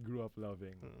that he grew up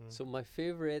loving. Mm-mm. So my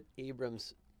favorite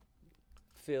Abrams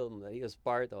film that he was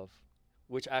part of,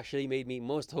 which actually made me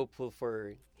most hopeful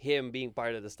for him being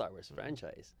part of the Star Wars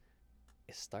franchise,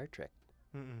 is Star Trek.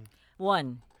 Mm-mm.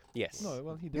 One. Yes. No,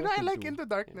 well, he You know, I directed like too. Into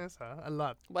Darkness, a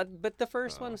lot. But the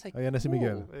first one was like, Ayan na si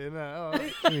Miguel. "Ooh." Ayun na, oh.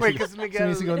 Sumisi- Wait, because Miguel,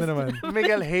 Sumisigaw na naman.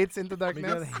 Miguel hates Into Miguel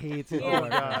Darkness. hates it. Oh Yeah. my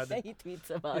God. He tweets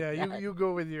about Yeah, that. you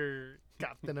go with your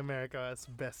Captain America as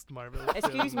best Marvel.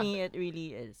 Excuse film. me, it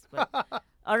really is. But,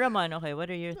 Ramon, okay,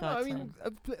 what are your No, thoughts I mean,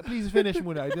 on? please finish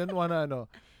muna. I didn't wanna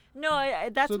No,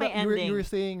 that's so my that ending. you were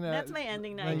saying that That's my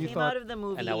ending na na. I you came out thought of the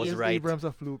movie. And I was is right. Abrams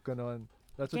a fluke, ganon.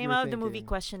 That's what Came you were out of the movie thinking.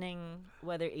 questioning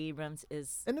whether Abrams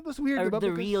is And it was weird, diba?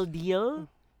 the Because- real deal.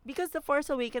 Because The Force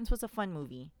Awakens was a fun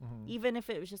movie. Mhm. Even if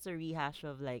it was just a rehash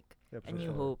of like Yep, A for New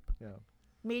sure. Hope. Yeah.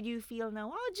 Made you feel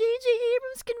now, oh, J.J.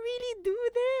 Abrams can really do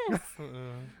this.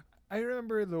 Mm-mm. I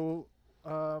remember though,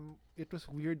 it was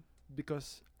weird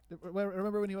because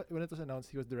remember when it was announced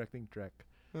he was directing Trek.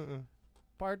 Uh-uh.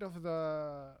 Part of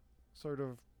the sort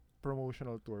of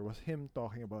promotional tour was him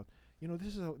talking about,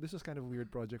 this is kind of a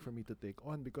weird project for me to take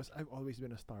on because I've always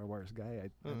been a Star Wars guy.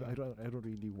 I don't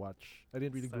really watch. I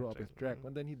didn't really Star grow up Trek, with Trek,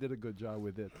 and then he did a good job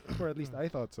with it, or at least I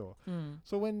thought so. Mm.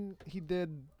 So when he did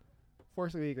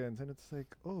Force Awakens, and it's like,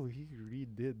 oh, he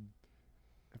redid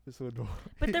episode 1.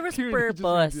 But there was Clearly just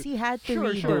purpose. redid- He had to Sure,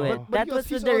 redo sure, it. but That because was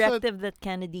the he's also- directive that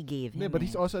Kennedy gave him. Yeah, but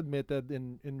he's eh. also admitted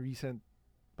in recent,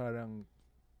 parang,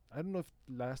 I don't know if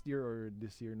last year or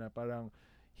this year na parang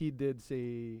he did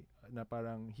say na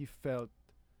parang he felt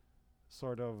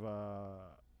sort of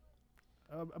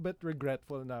a bit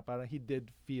regretful na parang he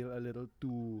did feel a little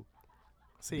too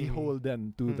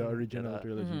beholden to the Mhm. original Yeah.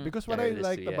 trilogy. Mhm. Because what Yeah, I it is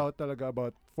liked too, yeah.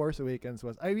 about Force Awakens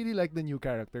was I really liked the new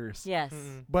characters. Yes.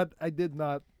 But I did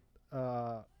not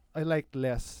I liked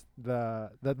less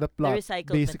the The plot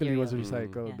recycled basically was material.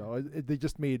 recycled. Yeah. No? They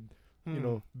just made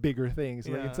bigger things.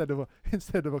 Like Yeah.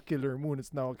 instead of a killer moon,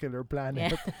 it's now a killer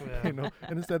planet. Yeah.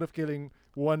 And instead of killing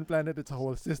one planet, it's a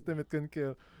whole system it can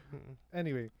kill.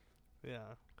 Anyway,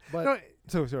 Yeah. but No,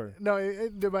 so sorry. No,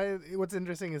 diba, what's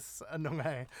interesting is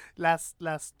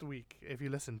last week, if you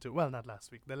listen to, well, not last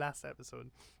week, the last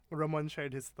episode, Ramon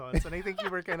shared his thoughts, and I think you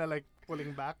were kind of like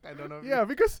pulling back. I don't know. If Yeah,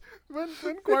 because when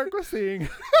Quark was saying,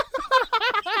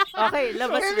 Okay,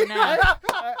 labas mo na.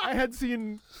 I had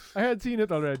seen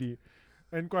it already,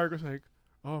 and Quark was like,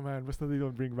 "Oh man, basta they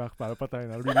don't bring back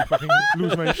Palpatine, I'll really fucking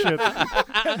lose my shit."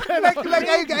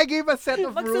 I gave a set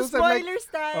of rules. And like, Magsa-spoilers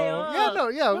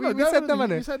tayo. we said naman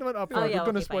we eh. said naman up Oh, front. yeah, We're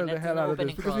gonna okay, spoil fine. the That's hell an out of this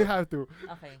opening because call. we have to.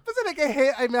 Okay. Kasi like,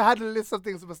 I had a list of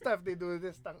things, basta if they do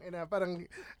this, parang,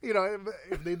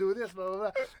 if they do this, blah, blah,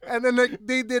 blah. And then like,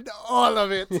 they did all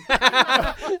of it.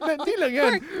 Hindi lang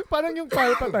yan. Parang yung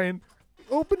Palpatine,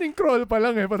 opening crawl pa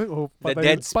lang eh. Parang, The patay,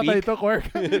 dead patay speak. to Quark.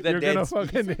 The You're gonna dead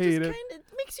speak. fucking hate it. It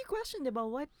makes you question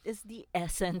about what is the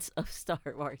essence of Star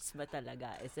Wars ba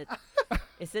talaga?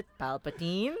 Is it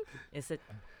Palpatine? Is it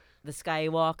the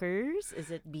Skywalkers?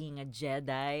 Is it being a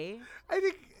Jedi? I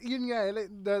think yun nga like,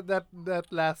 that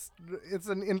last it's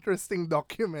an interesting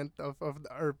document of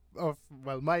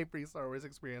my pre-Star Wars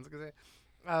experience kasi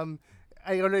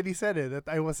I already said it that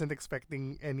I wasn't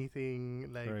expecting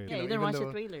anything like Right. Yeah, you know, didn't even watch the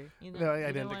though- trailer. You No, I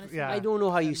you didn't wanna ex- see yeah. it. I don't know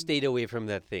how you And- stayed away from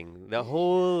that thing. The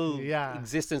whole Yeah.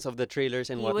 existence of the trailers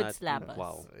and He would whatnot. slap us.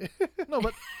 Wow. No,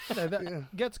 but that Yeah.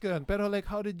 gets good. Pero like,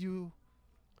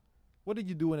 what did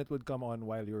you do when it would come on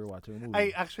while you were watching a movie?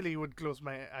 I actually would close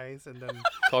my eyes and then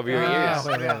Cover your Ah, ears.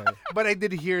 okay, yeah. okay. but I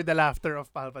did hear the laughter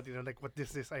of Palpatine like what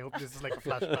this is. I hope this is like a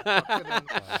flashback. And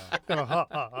then, ha,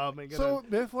 ha, ha, my So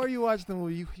before you watched the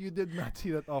movie, you did not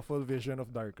see that awful vision of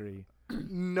Darkrai.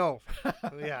 no.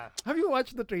 Yeah. Have you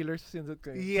watched the trailers since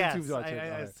Yes, you've watched it?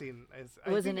 I've Okay. seen.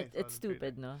 Wasn't think it? I saw It's the trailer.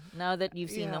 stupid, no? Now that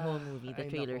you've seen the whole Yeah, movie, the I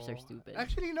trailers are know. stupid.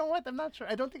 Actually, you know what? I'm not sure.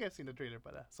 I don't think I've seen the trailer,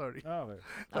 pala. Sorry. Oh, okay.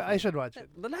 But I should watch it.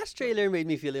 The last trailer made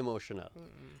me feel emotional.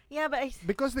 Yeah, but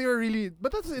Because they were really,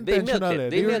 but that's They milked intentional. it. Eh.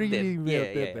 They were milked really it.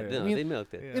 milked Yeah, it. eh. yeah. No, I mean, they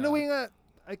milked it. Yeah. in a way nga,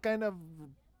 I kind of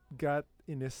got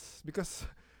inis because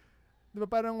diba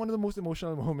parang one of the most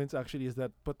emotional moments actually is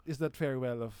that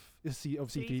farewell of C3PO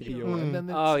C-3PO. and then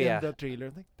it's Oh, in yeah. the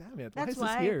trailer. Like, damn it, that's why is this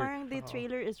why here? parang the Oo.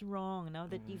 trailer is wrong now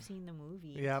that you've seen the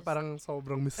movie. It's Yeah, just- parang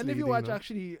sobrang And misleading. if you watch no?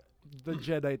 actually the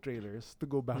Jedi trailers, to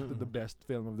go back to the best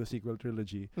film of the sequel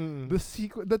trilogy, Mm.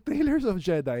 the trailers of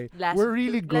Jedi Last- were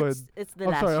really good. It's the Oh,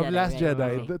 last sorry, Jedi. of Last right?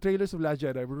 Jedi. Okay. The trailers of Last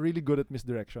Jedi were really good at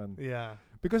misdirection Yeah.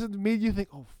 because it made you think,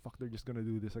 oh fuck, they're just gonna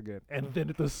do this again, and then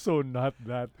it was so not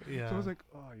that. Yeah. So I was like,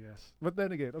 oh yes. But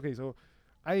then again, okay, so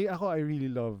I really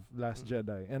love Last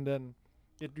Jedi, and then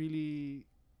it really,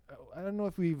 I don't know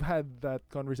if we've had that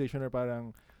conversation or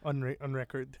parang on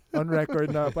record. on record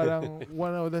na parang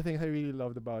one of the things I really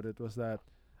loved about it was that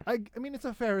I mean it's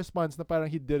a fair response na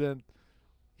parang he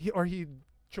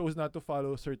chose not to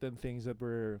follow certain things that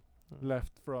were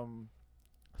left from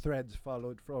threads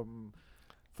followed from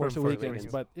Force Force Awakens,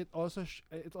 Awakens. but it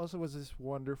also was this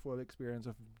wonderful experience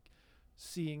of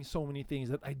seeing so many things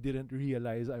that I didn't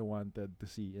realize I wanted to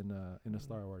see in a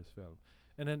Star Wars film.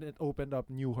 And then it opened up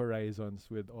new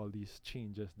horizons with all these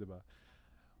changes, diba?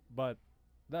 But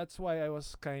that's why I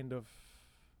was kind of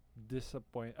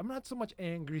disappointed. I'm not so much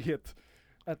angry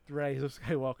at Rise of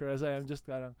Skywalker as I am just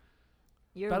parang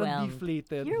You're parang whelmed.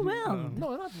 deflated. You're whelmed.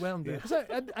 No, not whelmed. Yeah. Because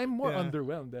I'm more Yeah.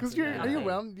 underwhelmed. Because definitely. are you Okay.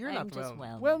 whelmed? You're I'm not just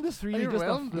whelmed. Whelmed is really you just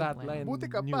whelmed? a flat Whelmed. line. Buti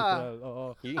ka pa.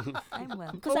 neutral. Oo. I'm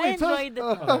whelmed. Because Oh, I wait, so- enjoyed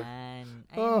the plan.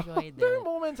 I enjoyed There are it.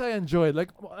 moments I enjoyed. Like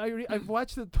I've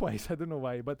watched it twice. I don't know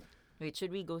why, but Wait,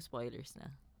 should we go spoilers na?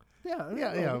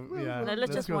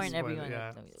 Let's just go warn everyone.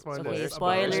 Yeah. Okay, Spoilers.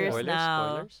 spoilers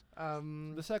now.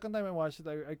 The second time I watched it,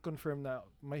 I confirmed that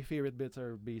my favorite bits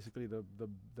are basically the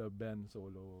Ben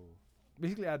Solo,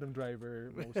 basically Adam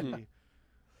Driver mostly.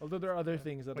 Although there are other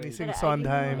things that When he I sings But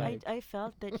Sondheim. I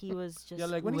felt that he was just yeah,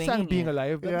 like when he winging sang "Being it.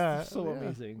 Alive," that's Yeah, so yeah.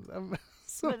 amazing. But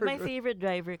Super my good. favorite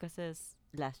driver kasi is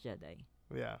Last Jedi.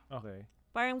 Yeah. Okay.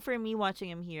 Parang for me watching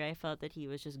him here, I felt that he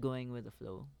was just going with the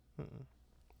flow. Mm-mm.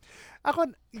 Ako,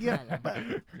 yeah.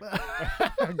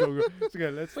 Go.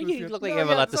 Sige, let's. Well, let's you get- look like you have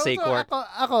a lot to say, Court.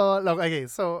 Look, okay,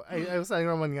 so I was telling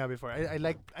Roman nga before. I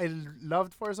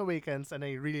loved Force Awakens and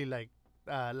I really liked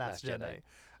Last Last Jedi.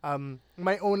 Jedi.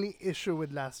 My only issue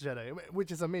with Last Jedi,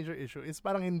 which is a major issue, is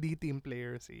parang hindi team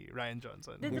player si Ryan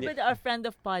Johnson. But our friend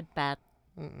of Pod, Pat,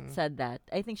 Mm-mm. said that.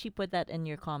 I think she put that in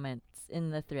your comments in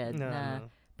the thread. No, na no.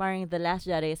 parang The Last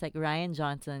Jedi is like Ryan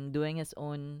Johnson doing his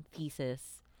own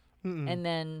thesis. Mm-mm. And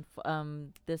then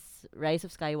this Rise of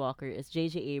Skywalker is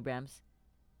J.J. Abrams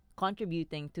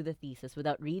contributing to the thesis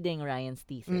without reading Ryan's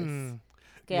thesis. Mm.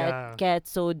 Kaya, Yeah. kaya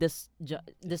it's so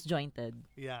disjointed.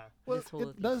 Yeah. Well, this whole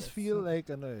it does thesis. feel like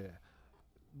the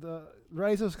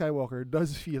Rise of Skywalker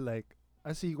does feel like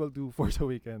a sequel to Force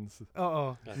Awakens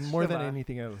Oo. more than Diba?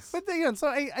 anything else. But yun, so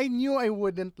I knew I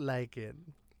wouldn't like it.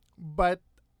 But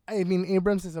I mean,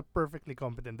 Abrams is a perfectly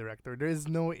competent director. There was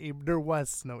no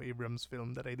Abrams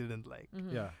film that I didn't like.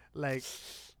 Mhm. Yeah. Like,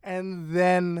 and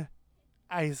then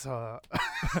I saw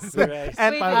Right.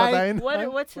 and Wait,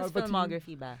 Palpatine. what's his Palpatine.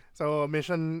 filmography ba? so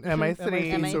Mission Mission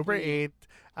MI3, MI3. Super 8,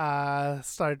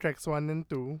 Star Trek 1 and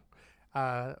 2,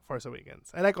 Force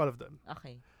Awakens. I like all of them.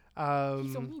 Okay.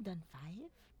 He's only done 5?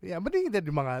 Yeah, but he did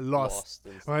yung mga Lost.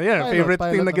 and stuff. Well, yeah, Pilot, favorite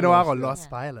thing pilot na ng ginawa Lost, ko, yeah. Lost Yeah.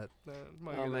 Pilot. Mga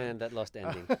Oh ganun. man, that lost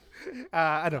ending.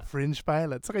 Fringe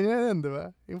Pilot. Sa kanya yun, di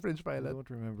ba? Yung Fringe I Pilot. don't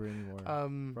remember anymore.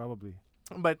 Probably.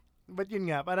 But yun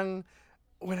nga, parang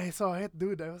when I saw it,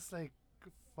 dude, I was like,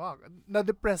 fuck.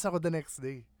 Na-depress ako the next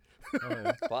day. Okay.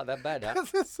 Wow, that bad, huh?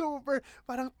 Kasi super,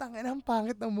 parang tangin ang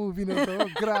pangit ng movie na to.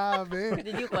 Grabe.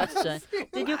 Did you question?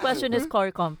 Did you question his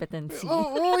core competency?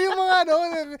 Oo, yung mga ano,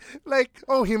 like,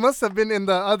 oh, he must have been in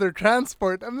the other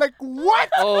transport. I'm like, what?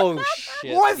 Oh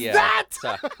shit! What's yeah. that?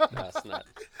 That's not.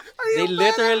 Are you They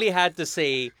mad? literally had to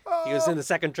say he was Oh. in the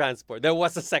second transport. There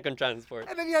was a second transport.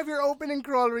 And then you have your opening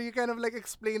crawl where you kind of like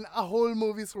explain a whole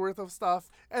movie's worth of stuff.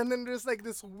 And then there's like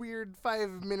this weird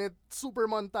 5-minute super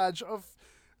montage of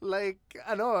like,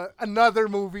 another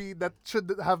movie that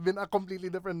should have been a completely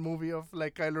different movie of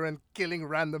like Kylo Ren killing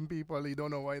random people. You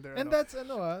don't know why they're And that's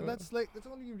that's like it's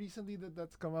only recently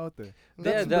that's come out. Yeah,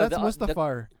 That's the-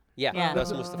 Mustafar. Yeah, Yeah.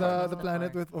 that's the, Mustafar. the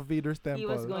planet of Vader's temple. He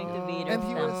was going to Oh. Vader's and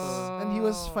he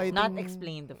was temple. fighting. Not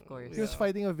explained, of course. He was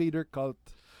fighting a Vader cult.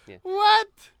 what?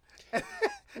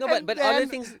 No, And but other then-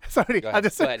 things. Sorry, Go I'll ahead,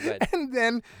 just go ahead, go ahead. And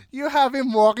then you have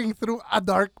him walking through a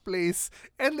dark place,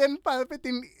 and then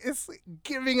Palpatine is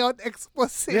giving out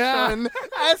exposition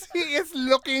as he is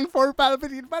looking for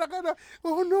Palpatine. Parang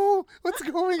oh no, what's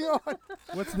going on?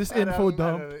 What's this info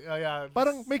dump? Yeah.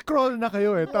 Parang may crawl na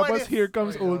kayo eh. What Tapos is- here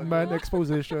comes Oh, old no. man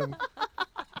exposition.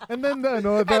 And then the And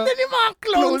then yung mga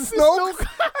clone clones ni Snoke.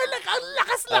 Ay, like, ang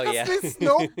lakas-lakas Oh, yeah. ni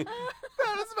Snoke.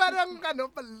 Tapos parang,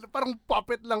 parang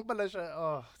puppet lang pala siya.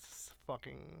 Oh, it's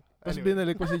fucking... Tapos Anyway.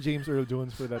 binalik pa si James Earl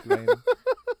Jones for that line.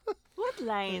 What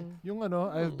line? Yung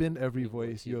I've been every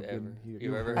voice You've you've been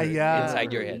you've ever heard. heard yeah.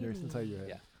 inside your head. Inside your head.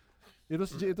 Yeah. It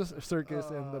was Circus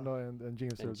and James Earl And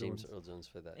James Jones. Earl Jones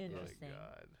for that. Yeah. Interesting.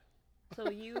 God. So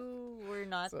you were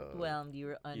not So- whelmed.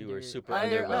 You were under. You were super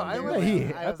under. No, I was,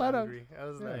 Yeah, I was parang- angry. I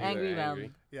was Yeah. like, Angry You were whelmed.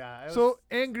 angry. yeah. I was, So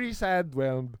angry, sad,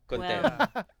 whelmed. Content.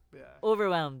 yeah.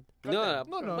 Overwhelmed. No,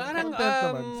 No, parang content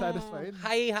naman, satisfied.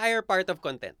 higher part of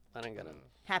content. Parang ganun.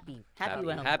 Happy. Happy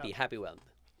whelmed. Happy whelmed.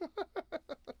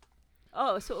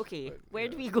 Oh, so okay. Where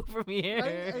do we go from here?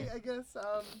 I guess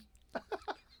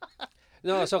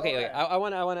No, it's okay. Okay. I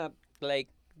wanna like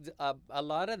a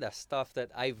lot of the stuff that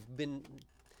I've been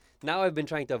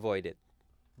trying to avoid it,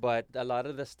 but a lot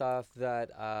of the stuff that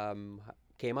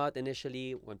came out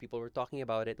initially when people were talking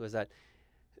about it was that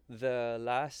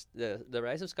the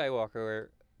Rise of Skywalker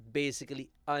basically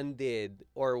undid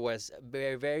or was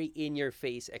very very in your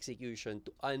face execution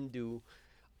to undo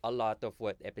a lot of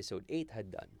what Episode 8 had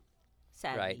done.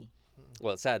 Sadly.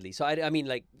 Well, sadly. So I mean,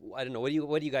 like, I don't know.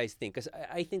 What do you guys think? Because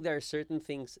I think there are certain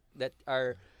things that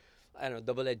are, I don't know,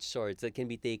 double-edged swords that can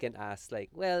be taken as like,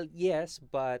 well, yes,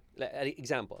 but like,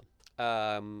 example.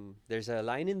 There's a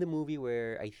line in the movie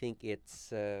where I think it's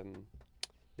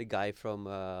the guy from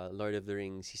Lord of the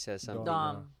Rings. He says something.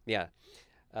 Dom. Yeah.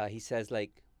 He says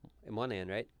like, Monahan,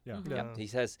 right? Yeah. Mhm.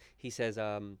 Yeah. He says,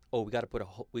 oh, we gotta put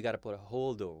a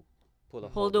holdo pull a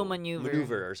Holdo Holdo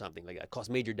maneuver. or something like that, cause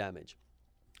major damage.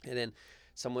 And then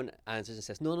someone answers and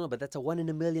says, no, but that's a 1 in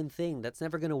a million thing. That's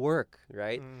never gonna work,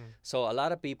 right? So a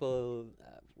lot of people,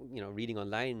 reading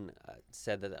online,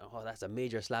 said that, oh, that's a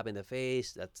major slap in the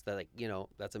face. That's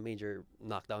that's a major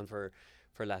knockdown for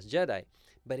Last Jedi.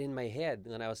 But in my head,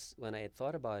 when I had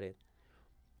thought about it,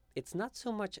 it's not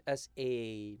so much as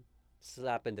a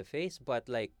slap in the face, but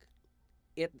like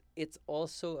it's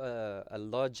also a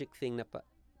logic thing na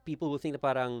people will think na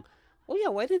parang, oh yeah,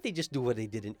 why didn't they just do what they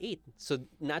did in 8? So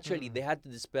naturally they had to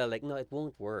dispel like, no, it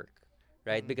won't work,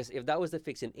 right? Because if that was the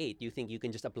fix in 8, you think you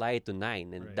can just apply it to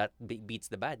 9 and Right. that beats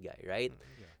the bad guy, right?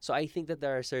 Yeah. So I think that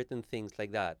there are certain things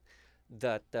like that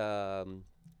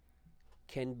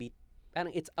can be, and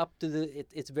it's up to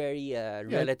it's very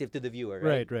relative to the viewer,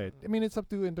 right? Right. I mean, it's up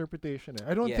to interpretation.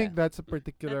 I don't Yeah. think that's a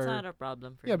particular. That's not a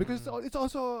problem for Yeah, me. because it's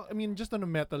also, I mean, just on a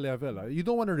meta level, you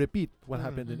don't want to repeat what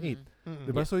happened in 8.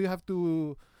 Diba? So you have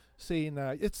to say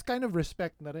na, it's kind of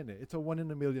respect na rin eh. It's a 1 in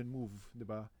a million move,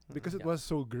 diba? Because it Yeah. was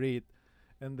so great.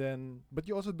 And then, but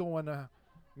you also don't want to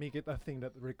make it a thing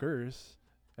that recurs.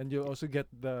 And you'll also get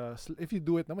if you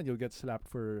do it naman, you'll get slapped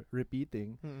for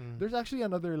repeating. There's actually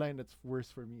another line that's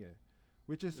worse for me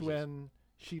which is Which is? when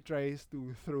she tries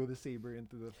to throw the saber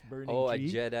into the burning Oh, a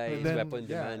tree. Jedi's And then- weapon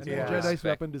yeah, demands and more the Jedi's respect.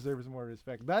 weapon deserves more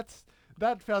respect.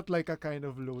 That felt like a kind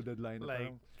of loaded line.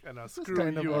 Like, It's screw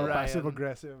kind of you, a Ryan. passive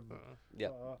aggressive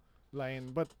Yeah.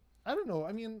 line. But I don't know.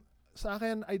 I mean, sa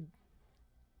akin,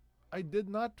 I did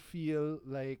not feel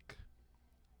like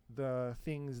the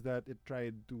things that it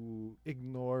tried to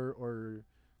ignore or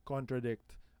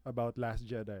contradict about Last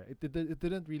Jedi. It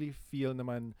didn't really feel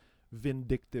naman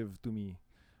vindictive to me,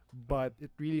 but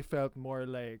it really felt more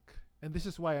like, and this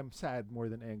is why I'm sad more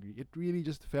than angry. It really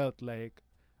just felt like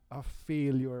a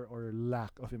failure or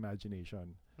lack of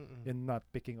imagination in not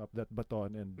picking up that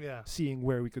baton and Yeah. seeing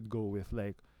where we could go with,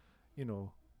 like,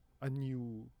 a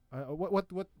new what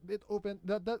it opened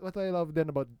that what I love then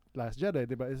about Last Jedi,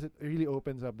 diba, is it really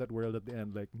opens up that world at the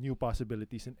end, like new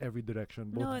possibilities in every direction,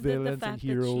 both No, the villains and fact that she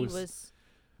heroes. was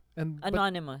And but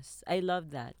anonymous. I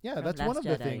love that. yeah, from that's Last one of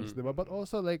the Jedi. things, diba? But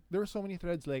also, like, there were so many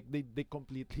threads, like they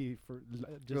completely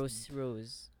just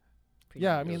Rose. Pretty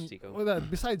yeah, I much. mean, Tico. well,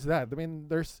 besides that, I mean,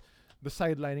 there's the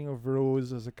sidelining of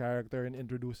Rose as a character and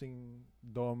introducing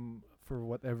Dom for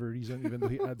whatever reason, even though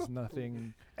he adds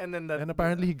nothing. And then that. And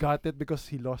apparently he got it because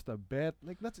he lost a bet.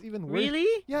 Like, that's even worse.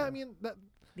 Really? Yeah, I mean, that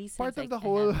These part things of the I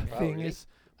whole cannot- Wow, thing really? is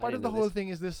I part of didn't the know whole this. thing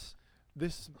is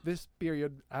this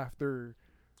period after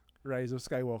Rise of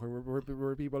Skywalker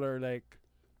where people are like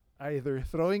either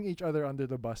throwing each other under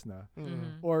the bus na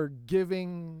Mhm. or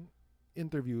giving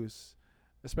interviews,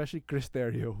 especially Chris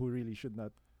Terrio, who really should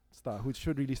not stop, who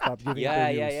should really stop giving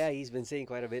interviews. Yeah. He's been saying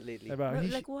quite a bit lately. Diba? Well, He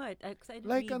like sh- what? I, 'cause I didn't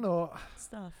like read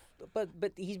stuff. But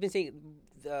he's been saying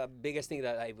the biggest thing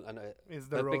that I've Is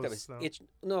the picked up Rose. is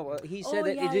he Oh, said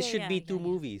that yeah, this yeah, should yeah, be yeah, 2 yeah.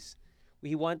 movies.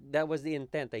 That was the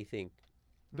intent, I think.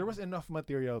 there was enough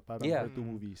material para Yeah. for 2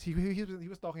 movies. He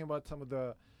was talking about some of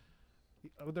the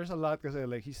there's a lot because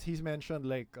like he's mentioned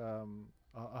like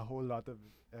a whole lot of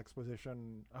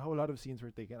exposition, a whole lot of scenes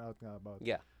were taken out nga about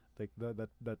Yeah. like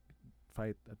that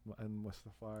fight and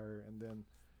Mustafar, and then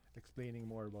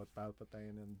explaining more about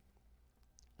Palpatine, and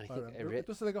I think parang I read it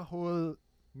was like a whole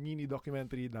mini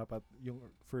documentary dapat yung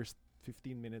first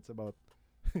 15 minutes about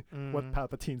what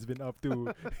Palpatine's been up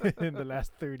to in the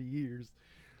last 30 years.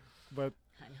 But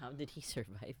And how did he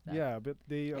survive that? yeah, but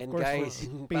they of And course guys,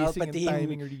 for pacing and Palpatine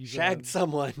timing reasons. shagged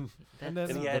someone. That's And then-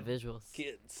 the And he had visuals.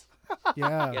 Kids.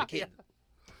 Yeah. He had a kid.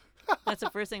 That's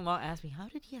the first thing Mom asked me. How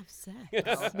did he have sex?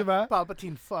 Diba?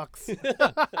 Palpatine fucks.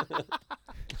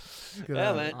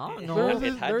 Yeah, man. Oh, It- no.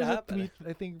 It had There's to a happen. tweet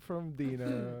I think from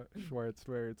Dana Schwartz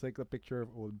where it's like a picture of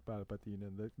old Palpatine,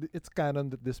 and it's canon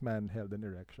that this man held an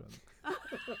erection.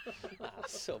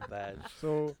 So bad.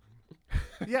 So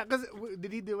Yeah, because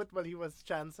did he do it while he was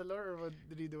Chancellor, or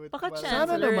did he do it Baka while...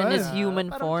 Chancellor in naman. his human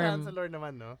parang form. Chancellor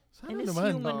naman, no? sana In his naman.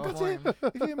 human Oo. Kasi form.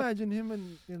 if you imagine him in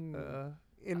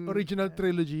In original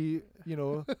trilogy,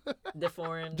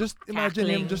 Deformed. just imagine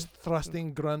him Cackling. just thrusting,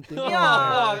 grunting. Yeah.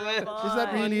 Oh, man. is that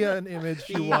really an image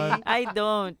you want? I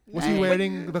don't. Was he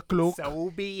wearing the cloak? So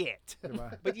be it.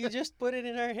 Diba? But you just put it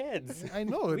in our heads. I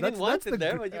know. We that's didn't want that's it the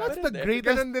there, gr- but you that's put the it there.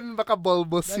 greatest. Ganun din baka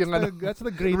bulbous That's yung ano. that's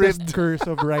the greatest ribbed. curse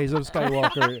of Rise of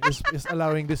Skywalker is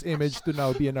allowing this image to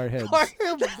now be in our heads.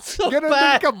 That's so Ganun din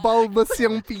bad. ka bulbous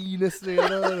yung penis na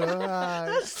yun. ano. Ah.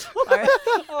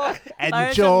 Parang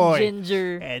Enjoy.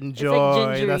 ginger. Enjoy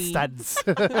the gingery. studs.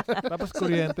 Tapos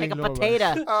kuryente Like a yung lumabas. potato.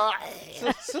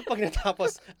 So pag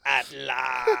natapos, at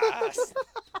last.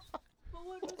 But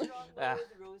what was wrong Ah.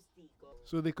 with Rose Tico?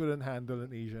 So they couldn't handle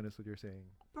an Asian, is what you're saying.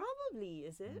 Probably. Probably,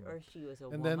 is it? Mm. Or she was a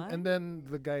And woman? then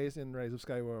the guys in Rise of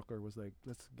Skywalker was like,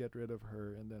 let's get rid of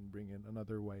her and then bring in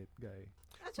another white guy.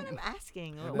 That's what I'm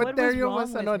asking. And What But was Dario wrong was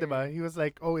with ano, her? diba? He was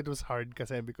like, oh, it was hard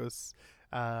because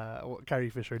Carrie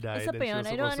Fisher died. Isa and pa she yun, was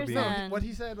I don't supposed to be- No, understand. what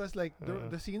he said was like Uh.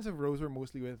 the scenes of Rose were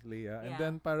mostly with Leia, and Yeah.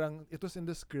 then parang it was in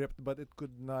the script, but it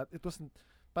could not. It wasn't.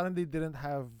 Parang they didn't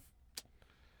have.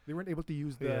 They weren't able to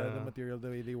use the Yeah. material the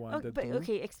way they Oh, wanted but to.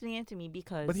 okay, explain it to me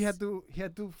because. But he had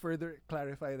to further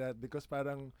clarify that because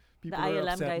parang people The were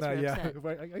ILM upset guys na. were Yeah, upset.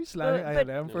 Why- are you slamming But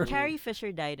ILM for Carrie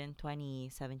Fisher died in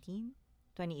 2017,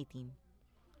 2018.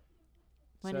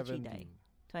 When did she 17? die?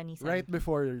 2017. Right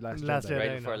before Last Last Jedi. Jedi.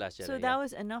 Right before no. Last Jedi. So yeah. that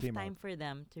was enough Came time out. for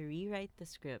them to rewrite the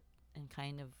script and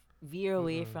kind of veer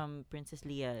away Mhm. from Princess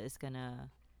Leia is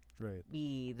gonna Right.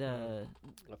 be the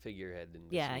a figurehead in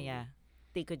this yeah movie. yeah.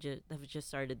 They could have just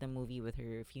started the movie with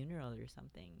her funeral or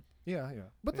something. Yeah,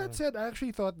 yeah. But Yeah. that said, I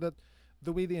actually thought that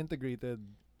the way they integrated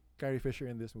Carrie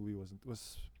Fisher in this movie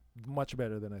was much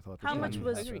better than I thought. it How was much gonna be.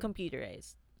 was Actually.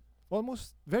 computerized?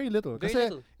 Almost very little. Very Kasi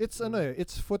little. it's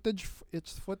it's footage.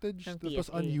 It's footage From that was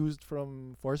TSA. unused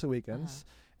from Force Awakens,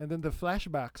 and then the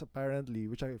flashbacks apparently,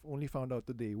 which I've only found out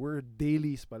today, were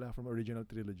dailies pala from original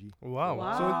trilogy. Wow.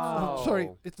 Wow. So Wow. sorry,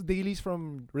 it's dailies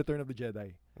from Return of the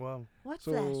Jedi. Wow. What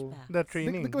So, flashback? The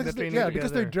training. Because the they- training yeah,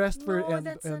 because they're together. dressed for no,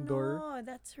 that's Endor. no,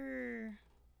 that's her.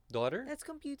 Daughter? That's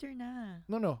computer na.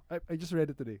 No, I just read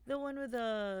it today. The one with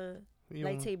the Yung-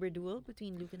 lightsaber duel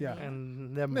between Luke and Yeah. Leia.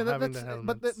 and them No, having the that's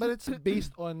helmets. but it's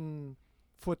based on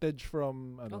footage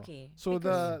from Okay. So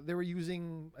because, they were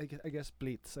using I guess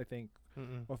plates I think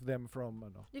Mm-mm. of them from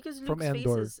because from Luke's face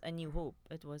Endor. is A New Hope.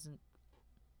 It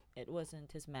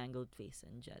wasn't his mangled face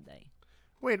in Jedi.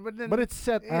 Wait, but then but it's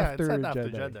set yeah, after, it's set after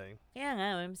Jedi. Jedi. Yeah,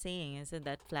 nga, what I'm saying is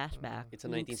that flashback. It's a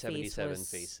Luke's 1977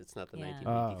 was face. It's not the yeah.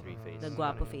 1983 Ah. face. The Mm.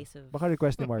 guapo face of Baka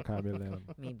request ni Mark Hamill na yun.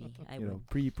 maybe. I You know,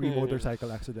 would. pre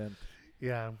motorcycle accident.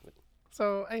 Yeah.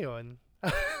 So, ayun.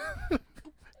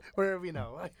 Where are we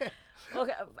now?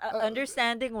 Okay,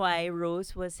 understanding why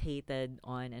Rose was hated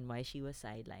on and why she was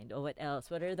sidelined. Or what else?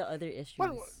 What are the other issues?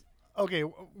 Okay,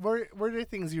 were there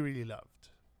things you really loved?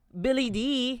 Billy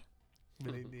D.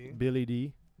 Lady? Billy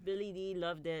D. Billy D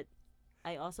loved it.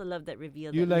 I also loved that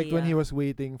reveal. You that liked when he Leia- was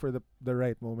waiting for the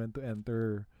right moment to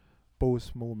enter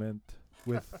post moment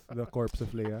with the corpse of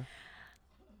Leia.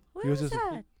 What he was was just-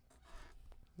 that?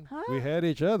 Huh? We had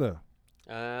each other.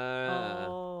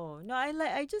 Oh no!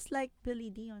 I just like Billy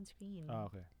D on screen. Ah,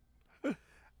 okay.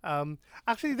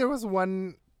 Actually, there was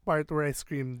one part where I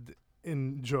screamed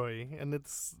in joy, and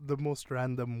it's the most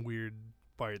random, weird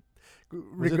part.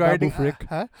 Was it Regarding Babu Frick?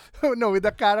 huh? No, with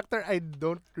the character I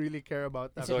don't really care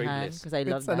about. Is That. Sorry, it Han? Bliss. Because I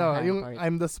love It's that ano, Han yung part.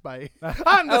 I'm the spy.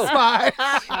 I'm the Oh. spy.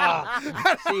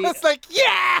 See, It's like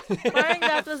yeah. Parang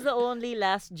that was the only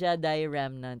last Jedi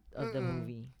remnant of the Mm-mm.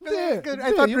 movie. Hindi,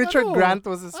 I thought hindi, Richard yung ano, Grant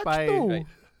was a spy. Achto. Right.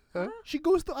 Huh? She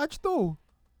goes to Achto.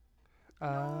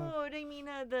 No, I mean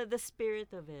the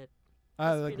spirit of it.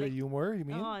 Like really- the humor, you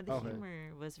mean? Oh, the Okay. humor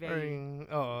was very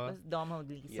Oh. was Domhnall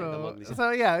Gleeson. Yeah, the So, Mowgli. so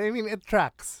yeah, I mean it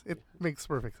tracks. It makes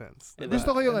perfect sense. And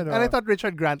Gusto ko yung and, ano. and I thought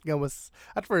Richard Grant nga was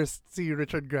at first si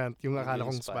Richard Grant yung Yung akala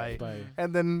kong spy. spy. Spy.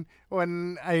 And then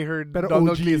when I heard Pero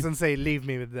Donald OG. Gleason say leave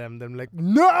me with them, then I'm like,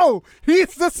 no,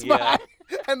 he's the spy.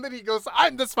 And then he goes,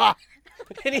 I'm the spy.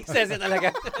 and he says it talaga.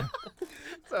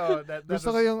 So that Gusto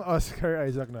ko was, yung Oscar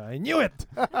Isaac na, I knew it!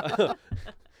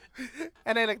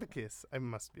 and I like the kiss. I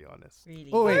must be honest. Really.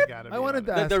 Oh, wait. gotta be I wanted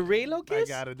to honest. ask. The Raylo I kiss?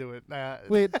 gotta do it.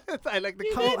 Wait, I like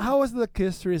the how was the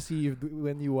kiss received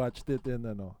when you watched it in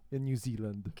New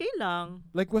Zealand? Okay lang.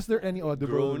 Like, was there any audible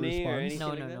Groaning or response? anything? No,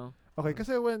 like no, that? no. Okay,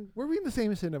 kasi were we in the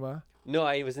same cinema? No,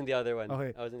 I was in the other one.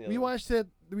 Okay. I was in the other We one. watched it.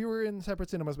 We were in separate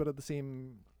cinemas, but at the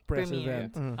same press Premiere.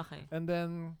 event. Mm. Okay. And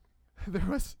then it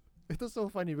was so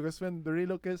funny because when the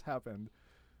Raylo kiss happened,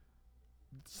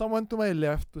 someone to my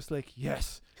left was like,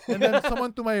 yes. And then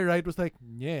someone to my right was like,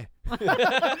 yeah.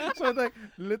 So like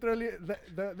literally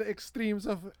the extremes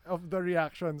of the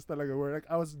reactions talaga were like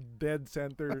I was dead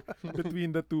center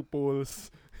between the two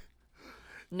poles.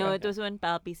 No, it was when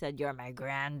Palpy said, "You're my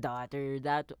granddaughter."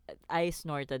 That I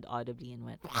snorted audibly and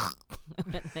went.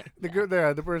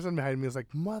 The person behind me was like,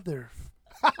 mother.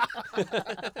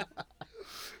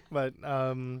 But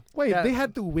Wait, yeah. they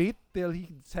had to wait till he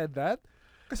said that?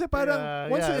 Kasi parang Yeah,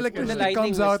 once yeah, the it's electricity good. The comes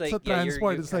lighting was out like, sa yeah, you're-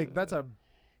 transport, you're it's like kinda- that's a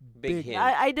Big big- hint.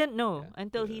 I didn't know Yeah.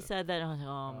 until he Yeah. said that. I was like,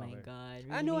 oh my Okay. god.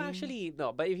 Ah, no, really? actually,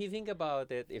 no. But if you think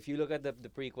about it, if you look at the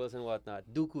prequels and whatnot,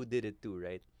 Dooku did it too,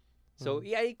 right? So, Mm.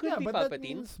 yeah, it could yeah, be but that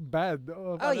Palpatine. means bad.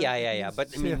 Oh, parang yeah, it yeah, yeah. means But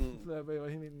I Sith.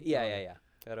 mean- Yeah.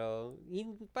 Pero,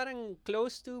 parang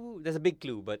close to, there's a big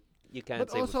clue, but you can't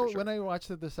But say also, for sure. when I watched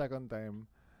it the second time,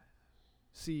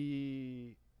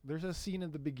 see there's a scene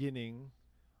in the beginning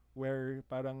where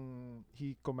parang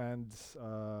he commands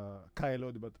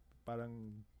Kylo, diba,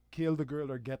 parang kill the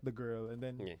girl or get the girl, and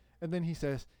then Yeah. he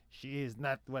says she is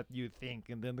not what you think,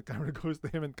 and then the camera goes to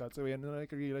him and cuts away, and then I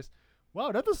realize,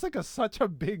 wow, that was like such a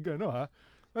big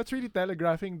that's really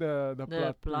telegraphing the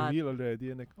The plot. reveal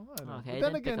already, and like, oh, ano. Okay, I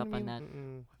But then didn't pick again, up I mean,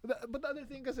 on that. but the other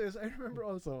thing kasi is, I remember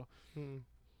also Mm.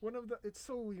 one of the, it's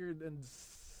so weird and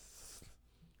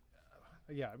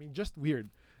yeah, I mean, just weird.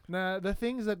 Na the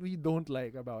things that we don't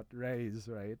like about Rise,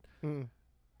 right, Mm.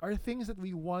 are things that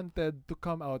we wanted to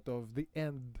come out of the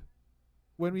end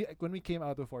when we came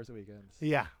out of Force Awakens.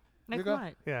 Yeah. Like Because-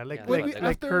 what? Yeah, like Yeah, When like, we-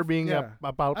 like after- her being yeah.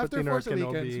 a Palpatine After or Force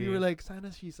Awakens, Kenobi. we were like,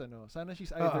 sana she's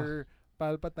either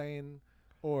Palpatine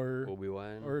or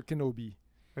Obi-Wan. Kenobi.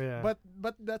 yeah.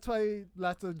 But that's why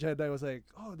Last of the Jedi was like,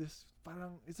 oh, this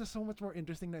parang it's just so much more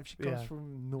interesting that if she comes Yeah.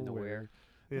 from Nowhere. nowhere.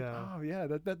 Like, yeah. oh yeah,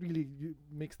 that really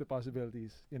makes the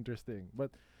possibilities interesting. But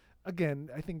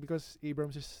again, I think because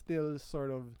Abrams is still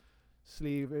sort of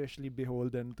slavishly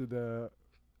beholden to the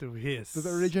To his.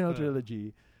 original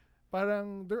trilogy,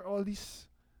 parang there are all these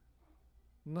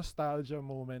nostalgia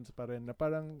moments pa rin na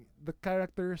parang the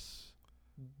characters,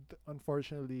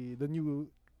 unfortunately, the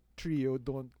new trio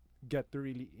don't get to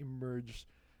really emerge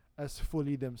as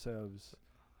fully themselves.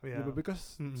 Yeah. Diba?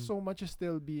 Because Mm-mm. so much is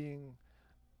still being,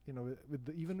 with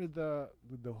the, even with the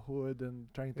hood and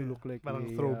trying to Yeah. look like Parang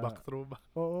Leia. throwback.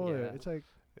 Oh, Yeah. yeah. It's like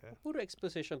Puro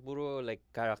exposition, puro like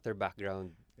character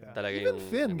background. yeah. Talaga Even yung,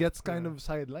 Finn ano. gets kind Yeah. of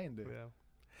sidelined. Eh. Yeah.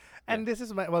 And this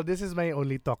is my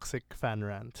only toxic fan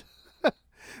rant.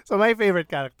 So my favorite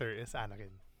character is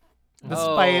Anakin.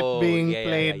 Despite Oh, being yeah, yeah,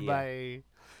 played yeah. by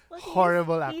Well,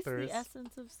 horrible he's actors. the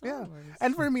essence of Star Yeah. Wars.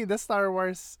 And for me, the Star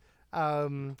Wars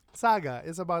saga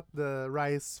is about the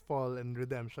rise, fall, and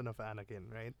redemption of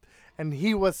Anakin, right? And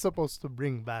he was supposed to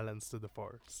bring balance to the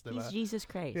Force. he's diba? Jesus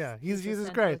Christ. Yeah, he's the Jesus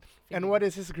central Christ. And figure. what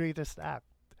is his greatest act?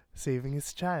 Saving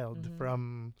his child Mhm. from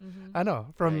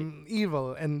Mhm. from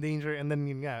evil and danger, and then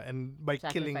and by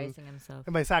Sacrificing himself.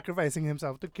 by sacrificing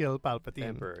himself to kill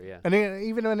Palpatine. Emperor, yeah. And then,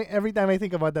 even when every time I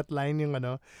think about that line, yung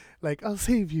like I'll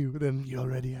save you, then you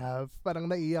already have. Parang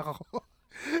naiyak ako.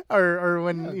 or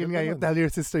when Yeah, yun nga, you ganda tell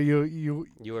your sister you You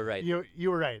were right. you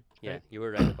were right. Yeah, right? you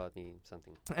were right about me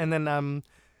something. And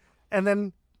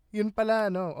then yun pala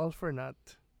all for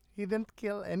naught. He didn't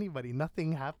kill anybody.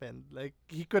 Nothing happened. Like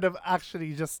he could have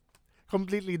actually just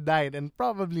completely died, and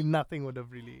probably nothing would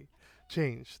have really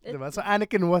changed. It- Diba? So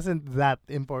Anakin wasn't that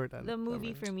important. The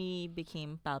movie Diba? for me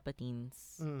became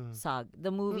Palpatine's Mm. Sog.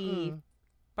 The movie, Mm-mm.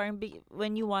 parang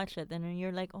when you watch it, and then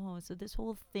you're like, oh, so this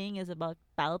whole thing is about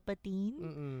Palpatine,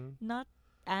 Mm-mm. not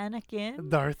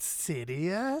Anakin. Darth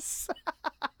Sidious.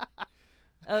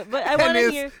 But I And want to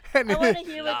his- hear. and I want to his-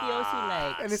 hear what Yosu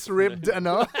like. and it's ribbed,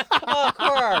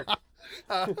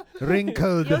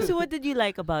 Wrinkled. Yosu, what did you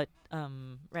like about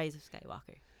Rise of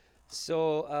Skywalker?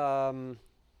 So,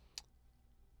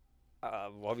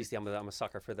 obviously, I'm a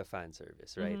sucker for the fan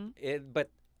service, right? Mhm. But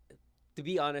to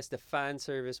be honest, the fan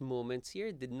service moments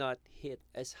here did not hit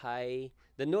as high.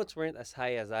 The notes weren't as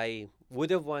high as I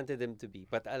would have wanted them to be.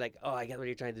 But I get what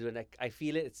you're trying to do, and I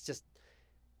feel it. It's just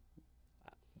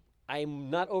I'm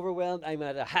not overwhelmed. I'm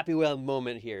at a happy whelmed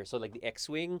moment here. So like the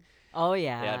X-wing, Oh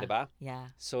yeah. yeah, diba?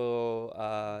 Yeah. So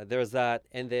there's that,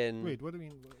 and then Wait, what do you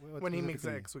mean? What when he makes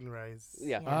the specifically? X-wing rise.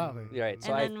 yeah, Ah, okay. you're right.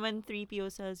 So And then when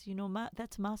 3PO says,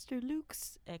 that's Master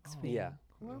Luke's X-wing. yeah.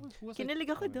 Who was Kinilig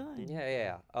ako okay. dun.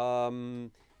 Yeah.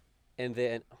 And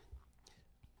then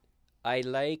I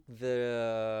like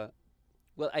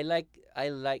I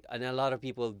like, and a lot of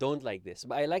people don't like this,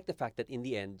 but I like the fact that in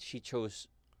the end she chose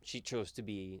to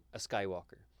be a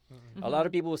Skywalker. Mm-mm. A lot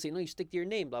of people will say, no, you stick to your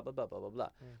name, blah blah blah blah blah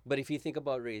blah. Mm. But if you think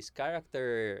about Rey's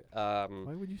character, Why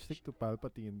would you stick to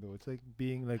Palpatine though? It's like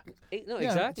being like no,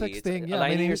 Yeah, it's exactly, like staying- yeah,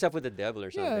 aligning meaning- yourself with the devil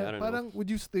or something. I yeah, don't parang would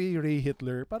you stay Ray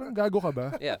Hitler? Parang gago ka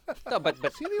ba? know. Yeah, no, but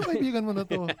Sino yung kaibigan mo na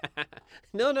to?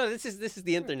 no, this is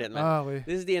the internet, man. Ah, okay.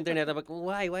 This is the internet. I'm like,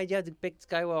 why'd you have to pick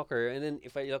Skywalker? And then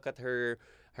if I look at her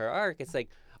arc, it's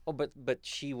like, oh, but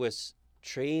she was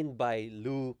trained by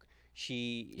Luke.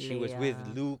 She was with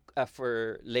Leia. Luke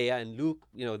for Leia and Luke.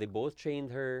 You know, they both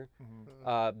trained her.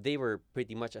 Mhm. They were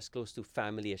pretty much as close to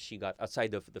family as she got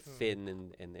outside of the Finn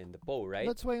and the Poe, right?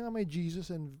 That's why nga may Jesus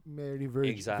and Mary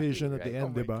Exactly, vision at the right.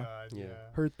 end, my diba? God,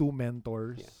 Yeah. Her two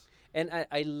mentors. Yeah. And I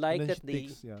And like then that she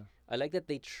takes, yeah. I like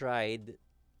that they tried.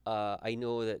 I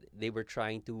know that they were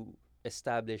trying to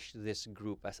establish this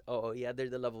group as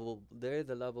they're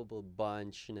the lovable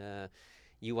bunch na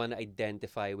you want to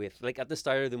identify with. Like at the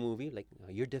start of the movie, like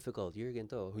you're difficult, you're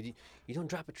ganito, you don't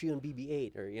drop a tree on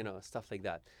BB-8 or stuff like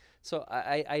that. So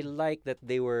I like that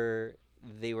they were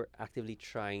they were actively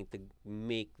trying to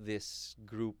make this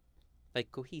group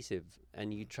like cohesive,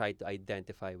 and you try to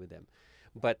identify with them.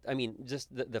 But I mean, just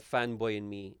the fanboy in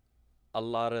me, a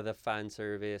lot of the fan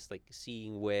service, like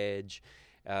seeing Wedge.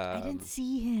 I didn't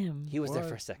see him. He was there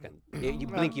for a What? second. You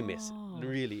blink, you miss. Oh.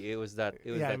 Really, it was that. It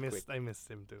was Yeah, that quick. I missed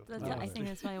him too. I think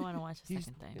that's why I want to watch the He's-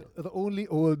 second time. The only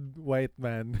old white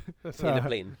man In sa, the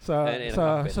plane. sa, And in a sa,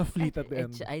 cockpit. sa fleet at the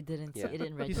end. I didn't. Yeah. It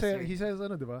didn't He register. says,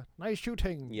 ano, diba? Nice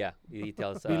shooting. Yeah, he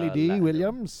tells Billy D. Lando.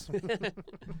 Williams.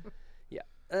 Yeah,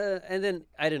 and then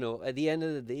I don't know. At the end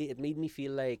of the day, it made me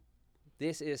feel like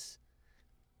this is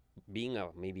being a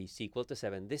maybe sequel to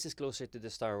 7. This is closer to the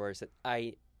Star Wars that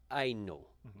I know,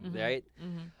 Mhm. right?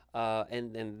 Mhm.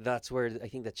 And that's where I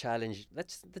think the challenge.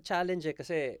 That's the challenge,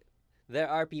 kasi there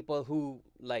are people who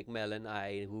like Mel and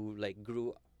I who like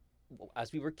grew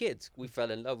as we were kids. We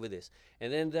fell in love with this,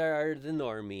 and then there are the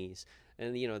normies,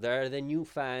 and there are the new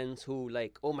fans who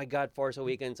like, oh my God, Force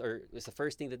Awakens, or it's the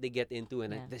first thing that they get into,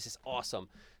 and Yeah. this is awesome.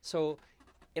 So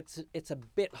it's a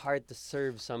bit hard to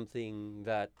serve something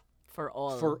that For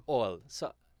all. for all.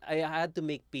 So I had to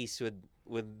make peace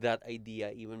with that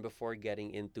idea even before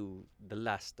getting into the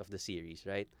last of the series,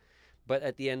 right? But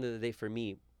at the end of the day, for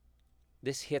me,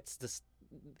 this hits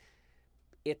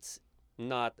it's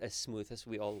not as smooth as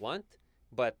we all want,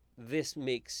 but this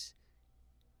makes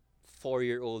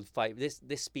 4-year-old this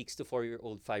speaks to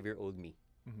 4-year-old 5-year-old me,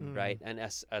 Mhm. right? And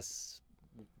as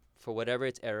for whatever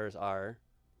its errors are,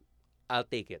 I'll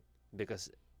take it, because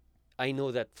I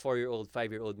know that 4-year-old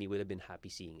 5-year-old me would have been happy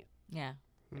seeing it. Yeah.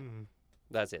 Mm.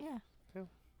 That's it. Yeah. Yeah.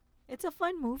 It's a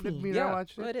fun movie. Did Mira Yeah,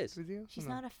 watch well, it? it is. With you? She's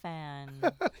No. not a fan.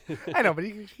 I know, but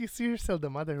you see yourself the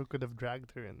mother who could have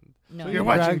dragged her in. No, So you you're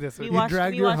drag- watching this. we with You watched-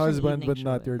 drag we your watched an husband, evening but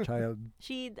not show. your child.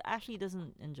 She actually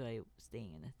doesn't enjoy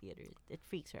staying in the theater. It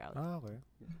freaks her out Ah, okay.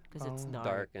 because it's Oh. dark.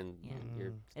 Dark, and Yeah.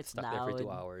 you're It's stuck loud. there for 2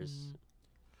 hours.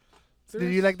 Mhm.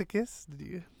 Did you like the kiss? Did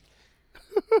you?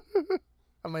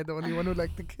 Am I the only one who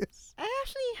liked the kiss? I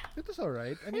actually, It was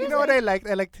alright. And You know what I liked?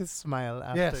 I liked his smile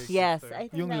after. Yes. he yes, kissed her. I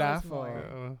think Yung that laugh, was more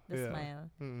oh. the yeah. smile.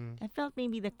 Mm. I felt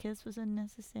maybe the kiss was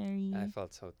unnecessary, I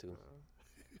felt so too.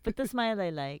 but the smile I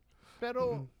like.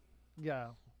 Pero, yeah.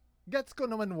 Gets ko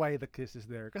naman why the kiss is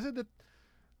there. Kasi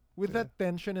with Yeah. that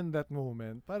tension in that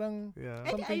moment, parang Yeah.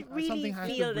 I Something- really something has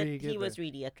to feel that break he it, was eh.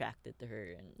 really attracted to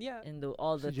her, and Yeah. in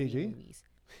all the Si 3 JJ? movies.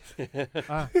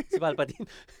 ah, Si Palpatine.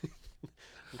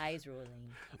 Eyes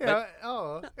rolling. Yeah,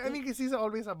 oh. I mean, because he's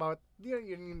always about,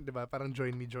 yun, diba? Parang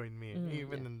join me. Even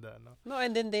Yeah. in the, no? No,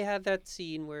 and then they had that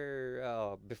scene where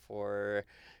before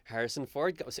Harrison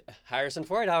Ford comes. Harrison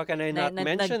Ford, how can I not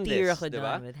mention Nagtira this? ko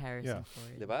Diba? doon with Harrison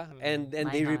Ford. Diba? Mm. And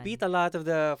they Mine repeat a lot of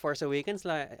the Force Awakens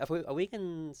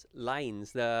Awakens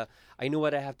lines. The I know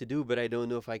what I have to do, but I don't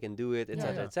know if I can do it,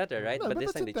 etc., Yeah. etc. Right? no, but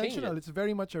this that's time they changed intentional. it. It's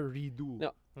very much a redo.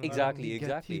 No, Mm. exactly, He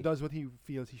exactly. He does what he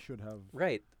feels he should have.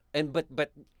 Right. And but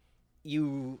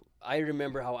I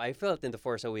remember how I felt in The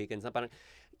Force Awakens. Na parang,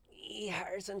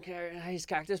 his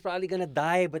character's probably gonna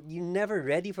die, but you're never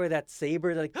ready for that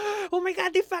saber. Like, oh my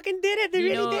God, they fucking did it! They You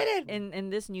really know, did it! in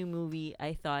this new movie,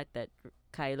 I thought that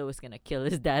Kylo was gonna kill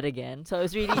his dad again. So I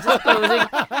was really just closing.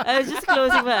 I was just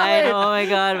closing my eye. Oh my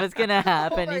God, what's gonna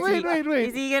happen?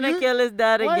 Is he gonna kill his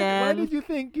dad Why again? did you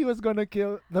think he was gonna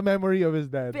kill the memory of his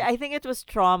dad? I think it was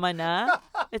trauma na.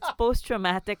 It's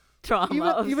post-traumatic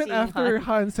trauma of Even seeing after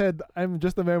Han. Han said, "I'm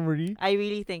just a memory." I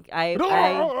really think I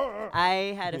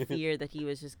had a fear that he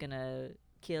was just gonna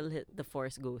kill the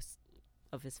Force ghost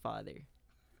of his father.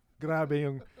 grabe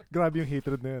yung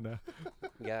hatred na yun, ah.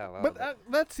 Yeah, wow. But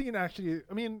that scene actually,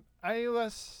 I mean, I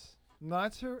was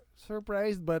not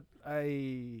surprised, but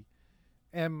I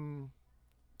am.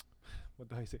 What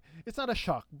do I say? It's not a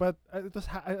shock, but it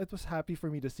was happy for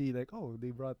me to see, like, oh, they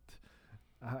brought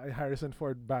Harrison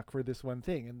Ford back for this one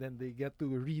thing, and then they get to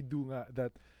redo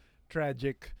that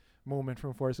tragic moment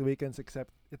from Force Awakens,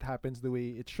 except it happens the way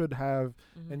it should have,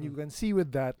 and you can see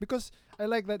with that, because I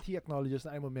like that he acknowledges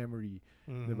I'm a memory,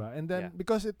 Mm. diba? And then Yeah.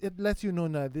 because it lets you know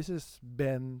na this is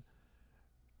Ben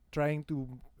trying to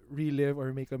relive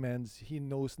or make amends. He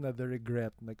knows na the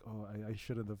regret, like, oh, I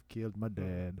shouldn't have killed my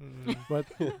dad. Mm. But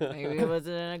Maybe it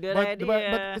wasn't a good but, idea.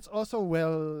 but it's also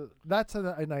that's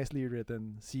a nicely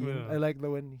written scene. Yeah. I like the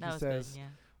when that he was says good,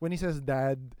 yeah. when he says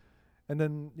dad, and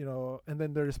then and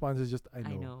then the response is just I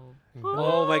I know. know.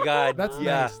 oh my God. That's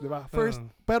yeah. nice, diba? First,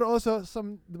 Uh. but also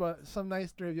some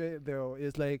nice trivia though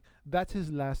is like that's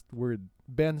his last word.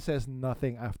 Ben says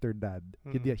nothing after dad.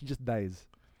 Mm. He just dies.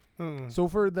 Mm. So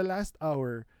for the last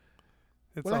hour,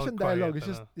 It's wala all siyang dialogue.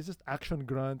 quiet, It's just action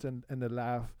grunts and a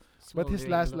laugh. But his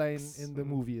Smoldering last line looks. in the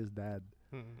Mm. movie is dad.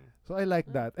 Mm. So I like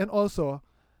that. And also,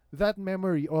 that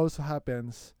memory also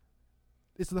happens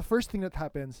it's the first thing that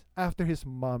happens after his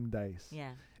mom dies.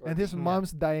 Yeah. And his Yeah.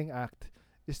 mom's dying act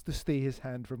is to stay his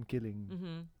hand from killing.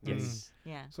 Mm-hmm. Yes.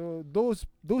 Yeah. So those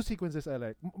sequences I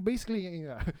like. Basically,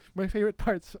 my favorite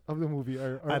parts of the movie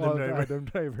are Adam all Driver. Adam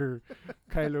Driver,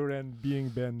 Kylo Ren being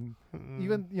Ben. Mm.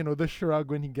 Even the shrug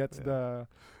when he gets Yeah. the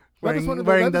Wearing- that is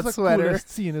wearing that that is the sweater. coolest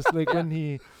scene is like when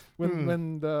he Mm. when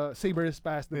the saber is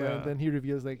passed by, Yeah. and then he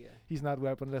reveals like Yeah. he's not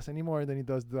weaponless anymore. And then he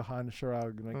does the Han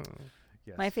shrug. Like, Mm.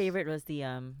 yes. My favorite was the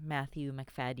Matthew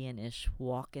McFadden-ish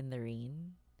walk in the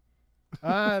rain.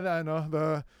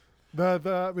 The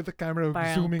with the camera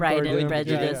Parang zooming Pride toward and him.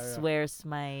 Prejudice. Where's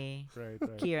my Right.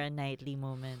 Keira Knightley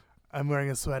moment? I'm wearing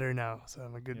a sweater now, so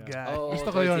I'm a good Yeah. guy. Oh,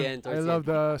 Gusto ko towards yun. the end, I towards the love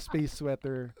end. the space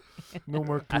sweater. No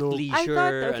more At cloak. leisure. I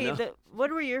thought okay. ano? What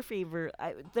were your favorite?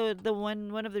 The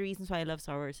one of the reasons why I love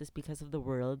Star Wars is because of the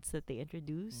worlds that they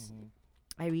introduce. Mhm.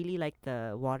 I really like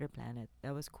the water planet.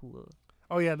 That was cool.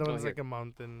 Oh yeah, the Oh, one's here. like a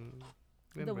mountain.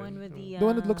 The one with the The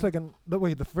one that looks like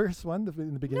the first one in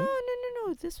the no beginning.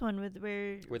 this one with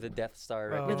where Where the Death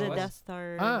Star Oh. where wreckage the was. Death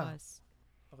Star Ah. was.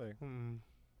 Okay. Mm.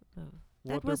 Oh.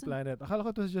 That Water wasn't- planet. Akala ko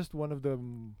it was just one of the.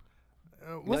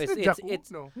 Was it's- it it's- Jakku?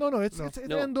 it's- No. No, it's No. it's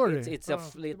No, Endor. it's eh. a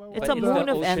fleet. It's It's a a the moon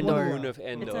of ocean Endor. moon of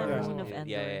Endor. a moon of Yeah,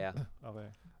 Endor. yeah, yeah. Okay.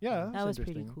 Yeah, That that's was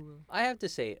pretty interesting. cool. I have to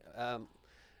say,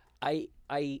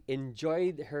 I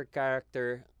enjoyed her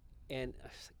character, and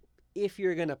if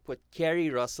you're gonna put Carrie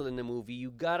Russell in the movie,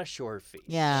 you gotta show her face.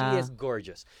 Yeah. She is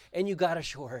gorgeous, and you gotta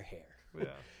show her hair.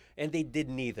 Yeah. And they did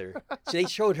neither. So they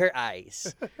showed her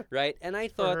eyes, right? And I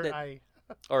For thought her that, eye.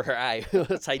 or her eye,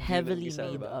 Side view Heavily ng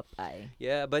isa, made diba? up eye.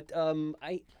 Yeah, but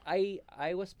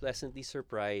I was pleasantly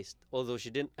surprised, although she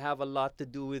didn't have a lot to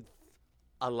do with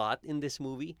a lot in this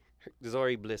movie.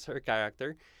 Zori Bliss, her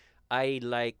character, I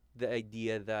like the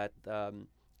idea that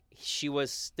she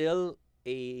was still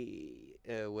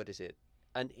what is it?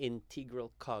 An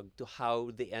integral cog to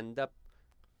how they end up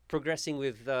progressing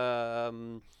with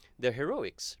the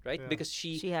heroics, right? Yeah. Because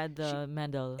She had the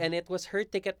medal. and it was her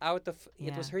ticket out of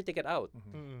it was Yeah. her ticket out.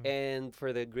 Mhm. Mm. And for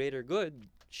the greater good,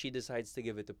 she decides to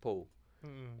give it to Poe.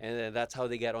 Mm. And then that's how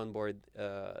they get on board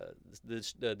the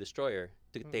destroyer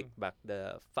to take back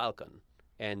the Falcon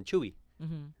and Chewie,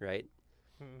 Mm-hmm. right?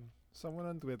 Mm. Someone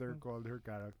on Twitter called her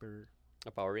character.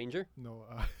 A Power Ranger. No,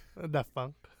 Daft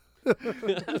Punk.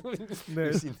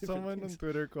 there's seen different someone on things.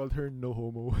 Twitter called her no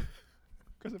homo.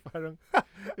 Kasi parang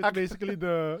it's basically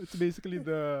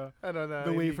the I don't know.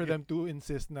 the way for them to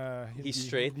insist na He's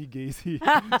straight? hindi gay si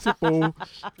Poe.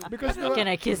 Because Can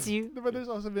I kiss you? but there's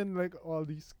also been like all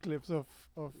these clips of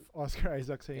Oscar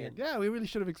Isaac saying, Yeah. yeah, we really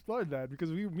should have explored that because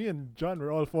me and John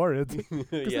were all for it.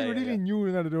 Because Yeah, they yeah, really yeah.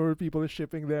 knew that there were people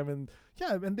shipping them, and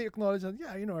they acknowledged that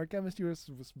our chemistry was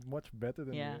much better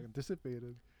than Yeah. we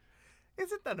anticipated. Is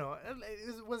it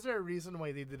was there a reason why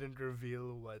they didn't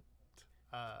reveal what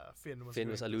Finn was Finn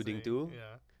was going alluding say? to?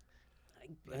 Yeah.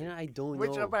 I don't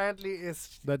Which know. apparently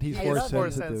is That he's He's force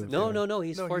force sensitive. sensitive. No,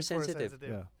 he's no, force he's force sensitive.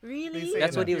 Yeah. Really? say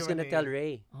That's what he that was gonna Q&A. tell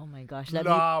Ray. Oh my gosh.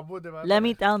 Labo, diba? Let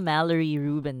me tell Mallory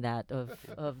Rubin that of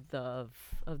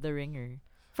the Ringer.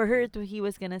 For her to he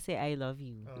was gonna say I love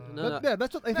you. No, Yeah,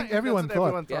 that's what I think Yeah, everyone that's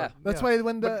what thought. Yeah. That's Yeah. why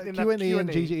when But the in that Q&A and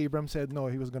Q&A J.J. Abrams said no,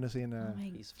 he was gonna say Oh na. my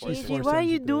He's force She's JJ, force why are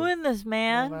you sensitive. doing this,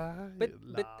 man?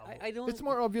 But I don't. It's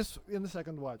more obvious in the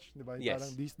second watch, diba? Yes.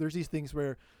 Parang there's these things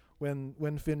where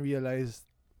when Finn realized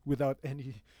without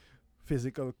any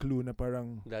physical clue na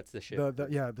parang That's the ship.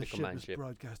 the the ship command is ship.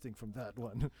 broadcasting from that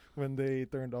one when they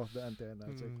turned off the antenna.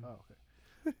 It's like, Mm. oh, okay.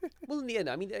 Well, in the end,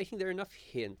 I mean, I think there are enough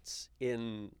hints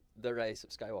in the Rise of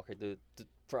Skywalker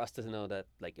for us to know that,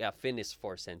 like, yeah, Finn is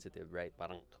force sensitive, right?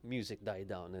 Parang music died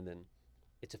down and then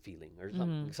it's a feeling or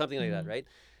something like that, Mhm. right?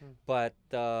 Mm. But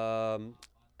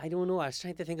I don't know. I was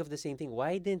trying to think of the same thing.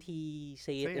 Why didn't he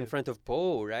say it Say in it. front of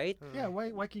Poe, right? Yeah,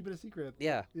 why keep it a secret?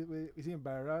 Yeah. Is he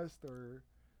embarrassed or?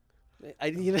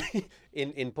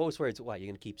 In Poe's words, why, you're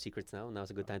going to keep secrets now? Now's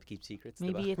a good time to keep secrets,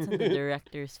 Maybe diba? it's in the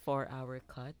director's 4-hour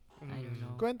cut. I don't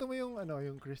know. Kwento mo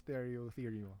yung Chris Terrio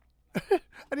theory mo.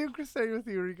 Ano yung Criterio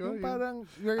theory ko? Yung parang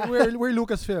we're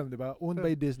Lucasfilm, diba? Owned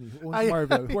by Disney, who owns Ay.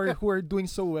 Marvel, who are doing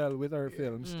so well with our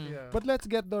films. Mm. Yeah. But let's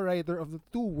get the writer of the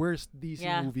 2 worst DC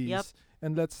Yeah, movies, yep.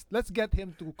 and let's get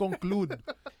him to conclude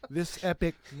this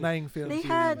epic 9-film They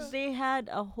series. had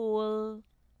a whole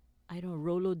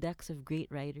Rolodex of great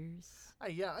writers.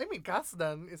 Yeah, I mean,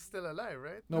 Kasdan is still alive,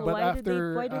 right? No, So but why did they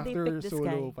after pick this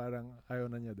Solo, guy? parang ayaw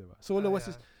na niya, diba?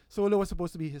 Solo was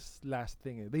supposed to be his last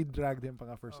thing. Eh. They dragged him pa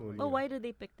nga for Oh Solo. my Oh, why did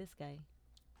they pick this guy?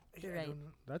 Yeah, Right.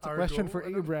 That's a question for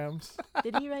Argo? Abrams.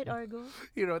 Did he write Argo?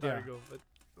 He wrote Yeah. Argo, but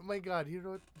oh my God, he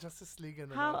wrote Justice League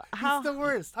and How- He's the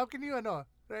worst. How can you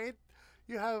right?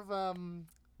 You have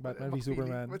Batman v McFeely,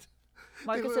 Superman. but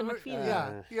Marcus and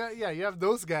McFeely. Yeah. You have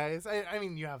those guys. I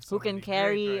mean, you have so Who can many great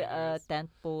carry a writers.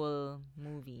 tentpole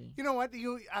movie. You know what?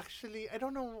 You actually, I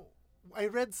don't know. I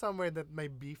read somewhere that my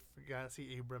beef,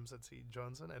 si Abrams and si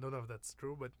Johnson. I don't know if that's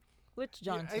true, but Which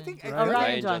yeah, Johnson? I think Ryan Ryan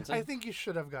Johnson. Johnson. I think you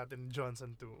should have gotten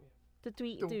Johnson too. To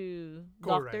tweet to to go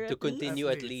doctor right. To at least? continue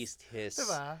At at least his.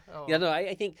 Diba? Oo. Yeah, no,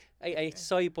 I think I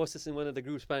saw you post this in one of the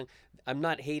groups. Parang, I'm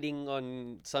not hating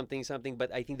on something, but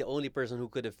I think the only person who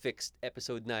could have fixed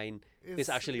episode 9 is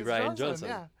actually Ryan Johnson.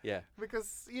 Yeah.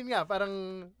 Because yun nga,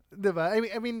 parang, diba?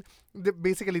 I mean,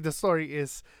 basically the story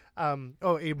is,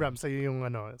 Abrams, sa'yo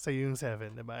yung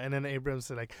 7, diba? And then Abrams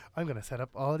is like, I'm gonna set up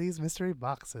all these mystery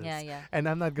boxes. Yeah. And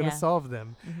I'm not gonna Yeah. solve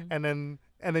them. Mhm.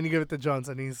 And then you give it to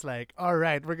Johnson. He's like, all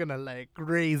right, we're gonna like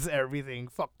raise everything.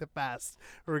 Fuck the past.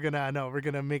 We're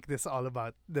gonna make this all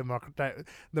about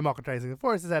democratizing the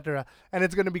force, etc. And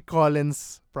it's gonna be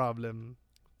Colin's problem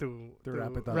to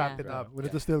wrap it up. Wrap Yeah. it up. When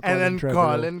it was still And then Trevorrow.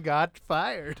 Colin got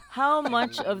fired. How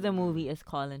much of the movie is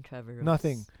Colin Trevorrow?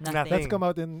 Nothing. Nothing. That's come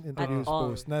out in interviews all.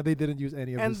 post. Now they didn't use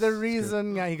any of And his the script.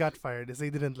 reason nga he got fired is they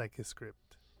didn't like his script.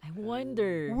 I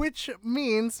wonder. Which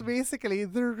means basically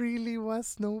there really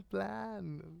was no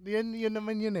plan. Yun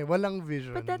naman yun eh. Walang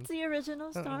vision. But that's the original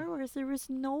Star Wars. There was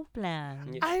no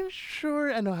plan. Yeah. I'm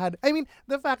sure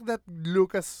the fact that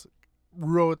Lucas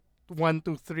wrote 1,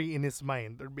 2, 3 in his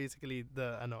mind, or basically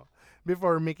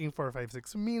before making 4, 5,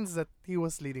 6, means that he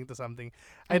was leading to something.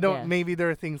 I I don't, guess. maybe there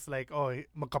are things like,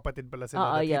 magkapatid pala sila.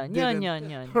 Oo, that he yun. didn't-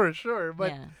 Yun. For sure.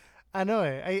 But,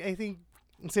 Yeah. I think,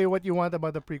 say what you want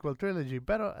about the prequel trilogy,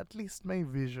 pero at least may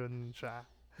vision siya.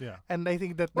 Yeah. And I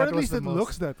think that Or that at was least the it most,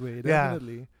 looks that way, Yeah.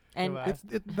 definitely. And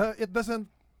Diba? It doesn't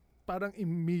parang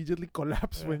immediately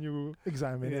collapse Yeah. when you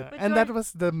examine Yeah. it. But And that George-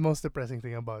 was the most depressing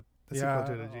thing about the Yeah. sequel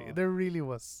trilogy. Oo. There really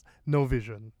was no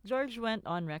vision. George went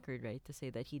on record, right, to say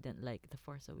that he didn't like The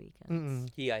Force Awakens. Mm-mm.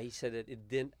 Yeah, he said that it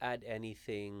didn't add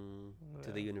anything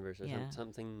to the Yeah. universe or Yeah.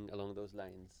 something along those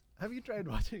lines. Have you tried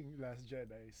watching Last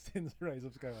Jedi since Rise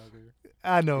of Skywalker?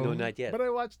 No. No, not yet. But I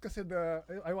watched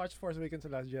I watched Force Awakens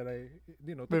and Last Jedi,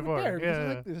 to Before, prepare because yeah.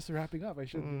 like, this is wrapping up. I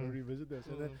should revisit this.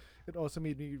 And then Mm. it also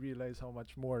made me realize how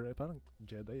much more parang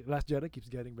Last Jedi keeps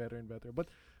getting better and better. But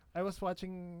I was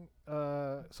watching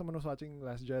someone was watching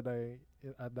Last Jedi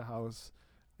at the house,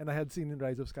 and I had seen in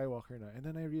Rise of Skywalker na, and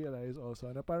then I realized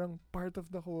also na parang part of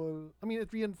the whole, I mean,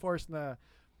 it reinforced na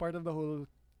part of the whole,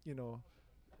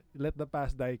 let the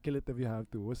past die, kill it if you have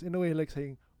to, was in a way like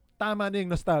saying, tama na yung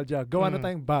nostalgia, gawa na Mm.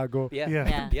 tayong bago. Yeah.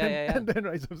 Yeah. Yeah. And then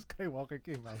Rise of Skywalker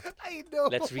came out. I know.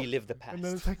 Let's relive the past. And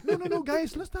then it's like, no,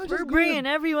 guys, nostalgia. We're bringing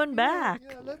everyone back.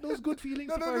 Yeah, let those good feelings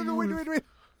No, of our wait. youth.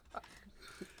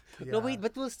 No, wait,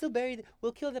 but we'll still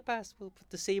we'll kill the past. We'll put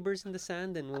the sabers in the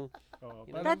sand and we'll. Oh,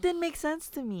 You know? That didn't make sense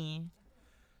to me.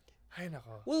 Ay,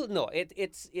 nako. Well, no,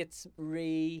 it's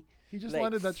Ray. he just like-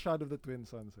 wanted that shot of the twin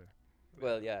sons. Eh.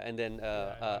 Well, yeah, and then I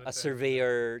wanted a that.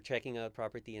 surveyor checking out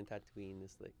property in Tatooine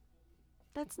is like.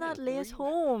 That's not Leia's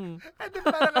home. And then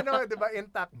parang diba,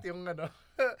 intact yung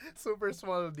super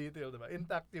small detail, diba?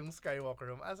 Intact yung Skywalker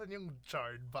room. Asan yung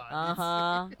charred bodies?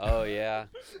 Uh-huh. Oh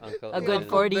yeah, Uncle. A good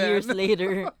Uncle 40 Ben. years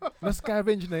later.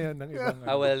 Na-scavenge na yan ng ibang.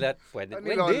 Ah, well, that pwede.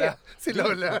 Ni Lola. Si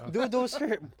Lola. Dude, those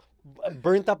are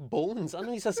burnt up bones.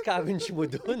 Ano yung sa scavenge mo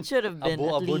dun? Should have been at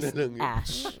Abo-abo na least lang yun.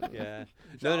 ash. Yeah.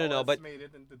 No, but made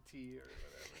it into tea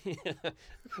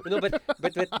or no, but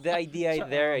the idea Tsaka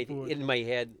there food. in my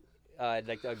head, I'd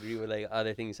like to agree with like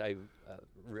other things I've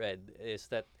read is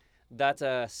that that's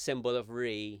a symbol of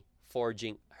Rey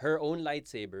forging her own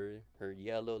lightsaber, her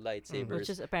yellow lightsaber. Which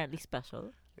is apparently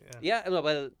special. Yeah, no,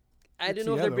 well, I It's don't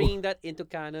know if they're yellow. bringing that into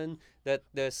canon that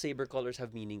the saber colors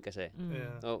have meaning kasi. Mm.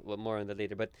 Yeah. Oh, well, more on that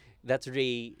later. But that's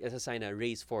Rey as a sign that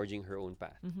Rey's forging her own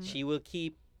path. Mhm. She will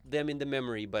keep them in the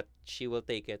memory, but she will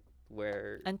take it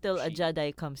where Until a she-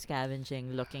 Jedi comes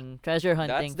scavenging, looking, treasure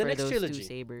hunting That's the for next those trilogy. two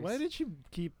sabers. Why did she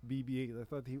keep BB-8?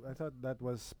 I thought that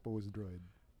was post droid.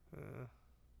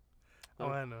 Oh,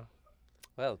 ano.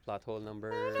 Well, plot hole number.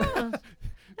 Let's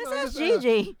No, ask just,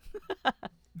 JJ.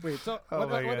 Wait, so Oh what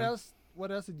my God. else?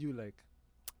 What else did you like?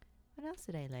 What else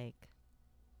did I like?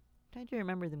 Trying to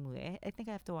remember the movie. I think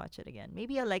I have to watch it again.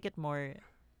 Maybe I'll like it more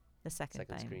the second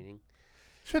time. screening.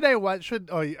 Should I watch?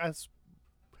 As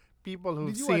people who've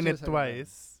Did you watch seen it it the second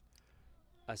twice,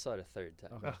 I saw it a third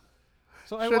time. Okay.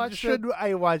 So I should, watched should it.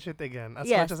 I watch it again? As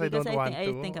Yes, much as I because don't want I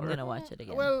to. think I'm or- gonna watch it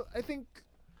again. Well, I think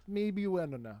maybe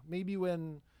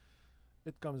when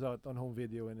it comes out on home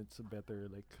video and it's better,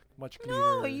 like much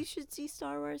clearer. no, you should see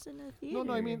Star Wars in a theater.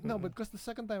 No, I mean no, but because the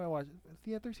second time I watched,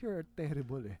 theaters here are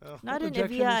terrible. Eh. Oh. not in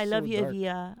projection Evia. is I love so you, dark.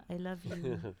 Evia. I love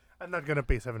you. I'm not gonna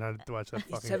pay 700 to watch that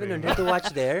fucking It's 700 thing. to watch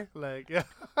there. Like, yeah.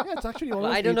 Yeah, it's actually Well,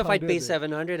 almost I don't know if I'd 800. pay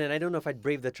 700, and I don't know if I'd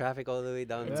brave the traffic all the way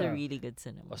down It's to a Yeah. really good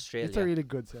cinema. Australia. It's a really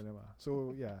good cinema.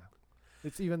 So yeah,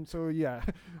 it's even so yeah.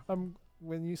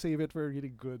 When you save it for a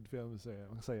really good film,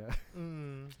 ang saya.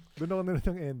 Doon ako nanood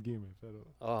ng Endgame Pero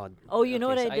Oh, you know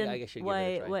okay, what so I didn't? I should give it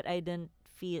a try. What I didn't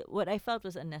feel, what I felt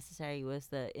was unnecessary was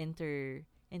the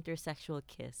intersexual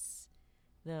kiss,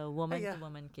 the woman yeah. to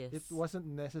woman kiss. it wasn't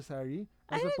necessary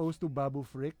I as didn't- opposed to Babu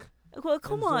Frick. Well,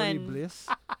 come and Zoe on. Bliss.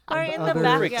 Parang and in the the other-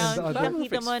 background, and the other-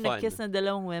 kita mo Frick's nag-kiss fun. na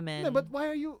dalawang women. Yeah, but why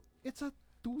are you? It's a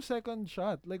 2-second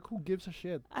shot. Like who gives a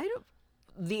shit? I don't.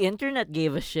 The internet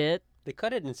gave a shit. They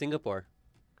cut it in Singapore.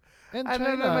 And Ano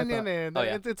China naman ata. yun eh. Oh,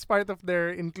 yeah. It's part of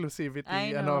their inclusivity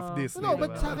I of know. Disney. No,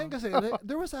 but diba? sa akin kasi,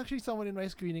 there was actually someone in my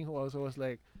screening who also was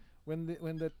like, when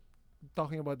the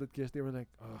talking about that kiss, they were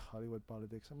like, oh, Hollywood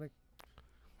politics. I'm like,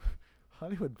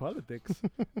 Hollywood politics?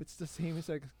 It's the same as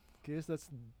like kiss that's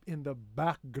in the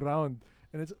background,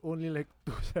 and it's only like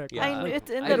 2 seconds. Yeah, I know I- it's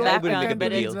in I the don't- I wouldn't make a background, but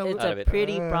big it's, deal it's out a of it.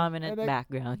 pretty Uh, prominent and I-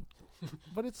 background.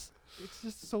 But it's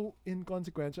just so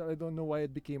inconsequential. I don't know why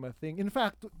it became a thing. In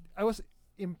fact, I was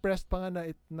impressed pa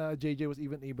nga na JJ was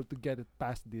even able to get it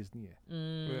past Disney.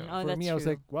 Yeah. Oh, For that's me, true. I was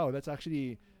like, wow, that's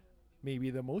actually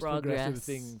maybe the most progressive Progress.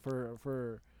 thing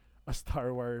for a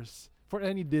Star Wars, for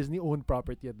any Disney-owned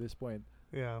property at this point.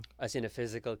 Yeah. As in a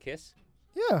physical kiss?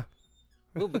 Yeah,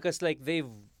 Well, because like they've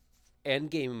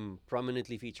Endgame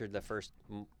prominently featured the first.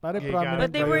 parang Yeah, prominent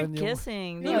but they ba weren't yun yung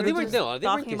kissing. Yeah, They they were were- just no, they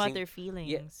weren't talking about kissing. their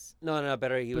feelings. No, but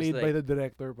he was played like, by the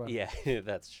director pa. yeah,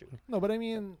 that's true. No, but I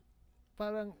mean,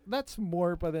 parang that's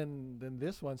more pa than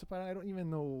this one. So parang I don't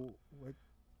even know. Like,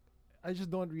 I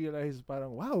just don't realize.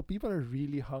 Parang wow, people are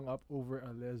really hung up over a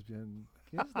lesbian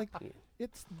kiss. Like Yeah.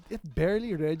 it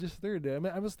barely registered. I mean,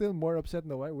 I was still more upset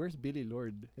now. Where's Billy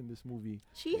Lord in this movie?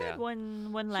 She Yeah. had one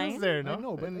She was line. there, no? I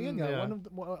know, but And, ayun nga, yeah. one of the,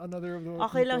 another of the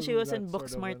Okay lang, people she who was got in sort of,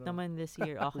 Booksmart naman this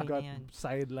year. who Okay na got yan.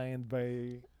 sidelined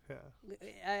by.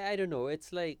 Yeah. I don't know.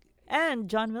 It's like And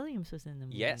John Williams was in the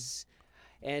movie. yes,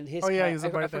 and his Oh, yeah, he's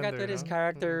a I forgot bartender, what his no?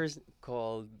 character's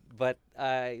called, but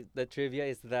the trivia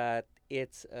is that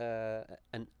it's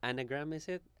an anagram. Is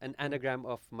it an anagram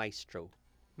of maestro?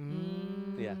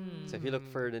 Yeah. So if you look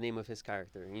for the name of his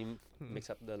character, you mix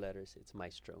up the letters. It's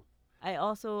maestro. I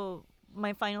also,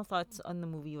 my final thoughts on the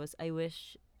movie was I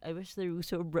wish the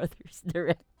Russo brothers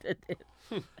directed it.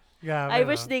 Yeah, I man,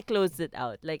 wish ah. they closed it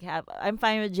out. Like I'm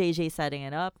fine with JJ setting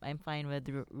it up. I'm fine with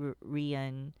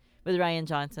Ryan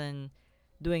Johnson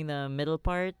doing the middle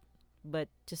part, but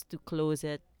just to close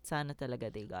it, sana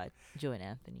talaga they got Joe and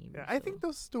Anthony. Yeah, I think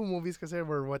those two movies kasi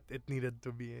were what it needed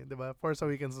to be. Diba? Force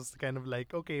Awakens was kind of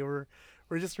like, okay, we're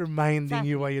just reminding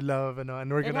you Exactly. why you love, and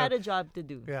we're it gonna had a job to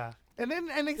do. yeah. And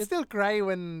I still cry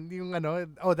when yung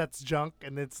oh that's junk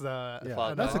and it's Yeah,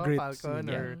 Falcon. that's a great Falcon scene.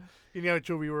 or Mm. you know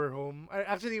Chewie were home.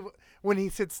 Actually, when he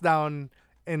sits down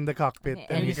in the cockpit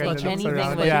and he Anything- kind of looks anything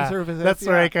around, with- yeah, surfaces, that's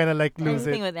where yeah. I kind of like lose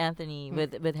Anything it. with Anthony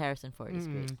with Harrison Ford is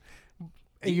great.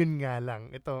 Yun nga lang.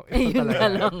 Ito Yun talaga. nga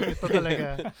lang. Ito talaga.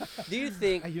 Do you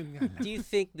think? Ayun nga lang. Do you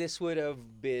think this would have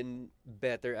been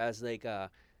better as like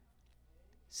a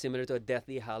similar to a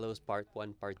Deathly Hallows Part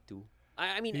 1, Part 2?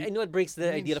 I mean, I know it breaks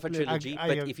the mean idea of a split. trilogy, I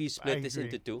but if you split I this agree.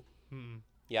 into two, Mm.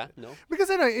 yeah, no? Because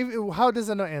how does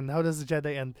end? How does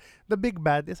Jedi end? The big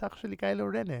bad is actually Kylo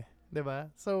Ren eh. Diba?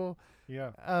 So,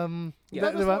 Yeah. Yeah.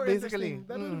 That was diba? more Basically. interesting.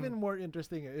 That would have been more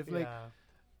interesting if like yeah.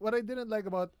 what I didn't like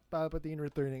about Palpatine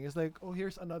returning is like, oh,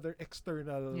 here's another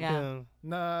external Yeah.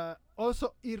 na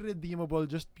also irredeemable,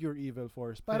 just pure evil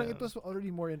force. Parang Yeah. it was already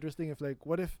more interesting if like,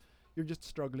 what if you're just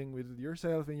struggling with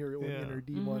yourself and your own Yeah. inner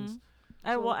demons?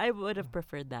 I would have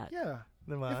preferred that. Yeah.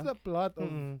 Diba? If the plot of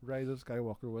Mm. Rise of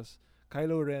Skywalker was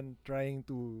Kylo Ren trying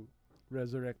to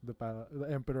resurrect the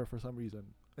Emperor for some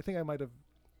reason, I think I might have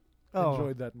Oh.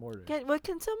 enjoyed that more.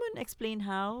 Can someone explain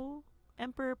how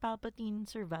Emperor Palpatine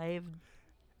survived?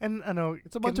 And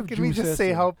It's a bunch can, of can we just juices,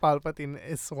 say eh. how Palpatine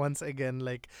is once again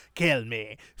like, kill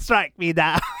me, strike me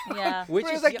down. Yeah. Which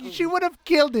Whereas, is like she would have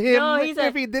killed him No, he if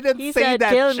said- he didn't He say said, that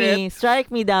 "Kill shit. me,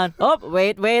 strike me down." Oh,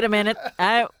 wait a minute.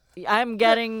 I'm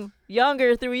getting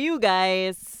younger through you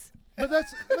guys. But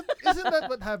isn't that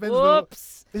what happens though?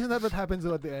 Whoops. Isn't that what happens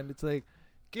though at the end? It's like,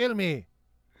 kill me.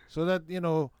 So that, You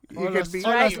all can us, be-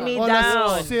 all us, Strike me all us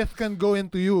down. Sith can go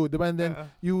into you. Diba? And then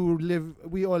Yeah.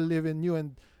 we all live in you,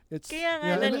 and it's Kaya nga,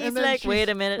 yeah, then he's then like, she's- wait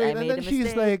a minute, I wait, made and then a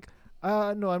she's mistake.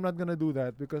 like, no, I'm not gonna do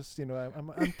that because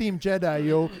I'm Team Jedi,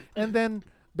 yo. And then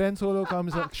Ben Solo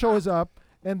shows up,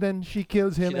 and then she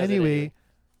kills him She does it anyway.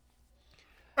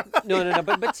 No,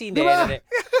 but see, Diba? hindi.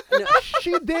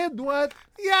 She did what?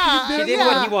 Yeah, She She did Yeah.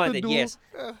 what he To wanted, do- yes.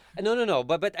 No.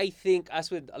 But I think,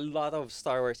 as with a lot of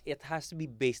Star Wars, it has to be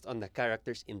based on the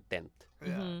character's intent,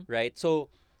 Mhm. right? So,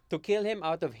 to kill him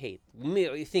out of hate,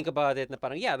 you think about it, na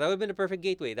parang, yeah, that would have been a perfect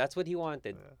gateway. That's what he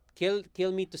wanted.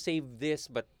 Kill me to save this,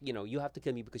 but you have to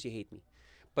kill me because you hate me.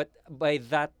 But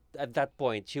at that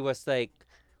point, she was like,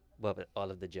 well, but all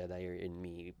of the Jedi are in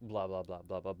me, blah blah blah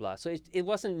blah blah blah. So it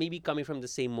wasn't maybe coming from the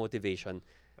same motivation.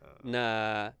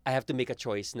 Na I have to make a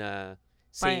choice. Na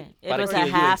say It para was kill a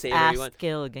you and save everyone. half-assed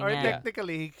kill, Or ganyan.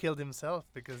 technically, he killed himself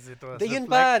because it was Yun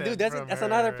pa, reflected dude, from that's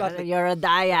another her. plot. You're a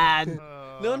dyad.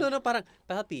 No, parang,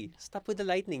 Papi, stop with the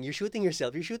lightning. You're shooting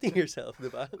yourself,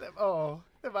 diba? Oo.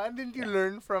 Diba? And didn't you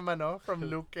learn from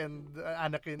Luke and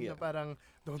Anakin Yeah. na parang,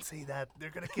 don't say that.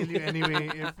 They're gonna kill you anyway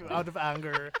if out of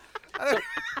anger.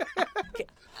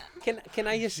 Can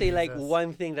I just say, like, Jesus.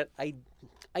 one thing that I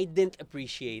didn't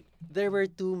appreciate? There were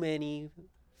too many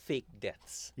fake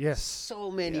deaths. Yes.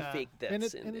 So many Yeah. fake deaths And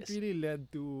it in and it this. really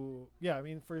led to I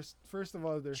mean first of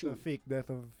all there's the Chewie. fake death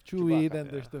of Chewie, Chewbacca, then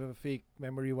there's the fake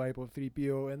memory wipe of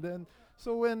 3PO, and then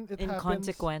so when it happens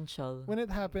Inconsequential. when it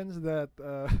happens that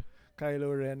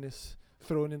Kylo Ren is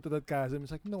thrown into that chasm,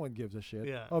 it's like no one gives a shit.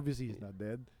 Yeah. Obviously he's not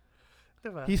dead.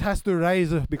 Diba? He has to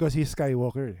rise because he's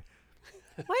Skywalker.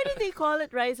 Why did they call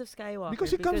it Rise of Skywalker?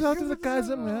 Because he comes out of the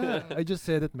chasm. I just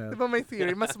said it, man. Diba may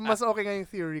theory? Mas okay nga yung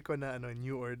theory ko na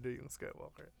New Order yung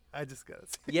Skywalker. I just gotta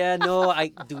say. Yeah, no,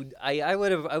 I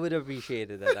would have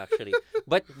appreciated that actually.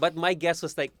 But my guess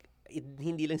was like,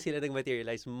 hindi lang sila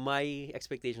nag-materialize. My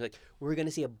expectation was like, we're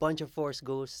gonna see a bunch of Force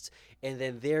ghosts, and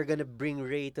then they're gonna bring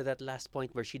Rey to that last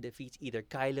point where she defeats either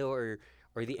Kylo or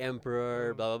the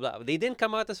Emperor, blah blah blah. They didn't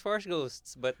come out as Force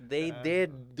ghosts, but they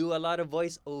did do a lot of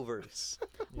voiceovers.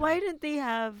 Why didn't they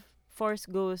have Force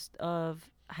Ghost of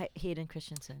Hayden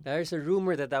Christensen? There's a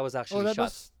rumor that was actually that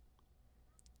shot. was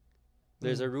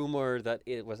There's a rumor that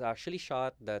it was actually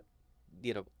shot. That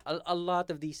a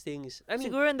lot of these things. I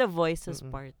mean, Siguro in the voices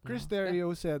part. Chris no?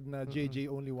 Terrio said na JJ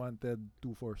only wanted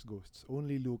 2 Force ghosts,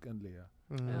 only Luke and Leia.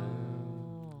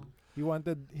 Oh,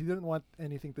 He didn't want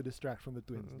anything to distract from the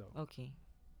twins though. okay.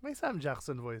 May Sam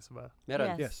Jackson voice ba?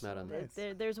 meron. Yes. Meron.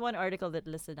 There's one article that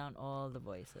listed down all the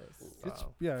voices. Wow.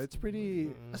 It's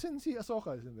pretty. As in, see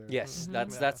Ahsoka is in there. Yes,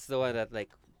 Mhm. that's the one that like,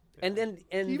 and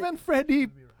Even Freddie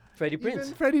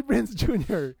Prinze. Prinze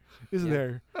Jr. is Yeah.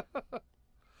 there.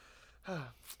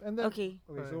 And then Okay.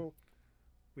 okay, so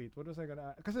wait, what was I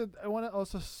gonna? Because I want to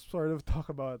also sort of talk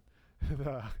about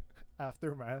the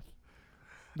aftermath.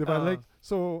 Diba? Like,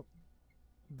 so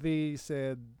they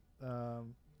said,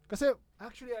 because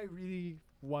actually I really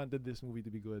wanted this movie to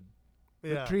be good.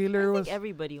 Yeah. The trailer I was think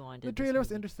everybody wanted. the this trailer was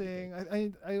movie. interesting.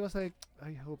 I was like,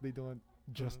 I hope they don't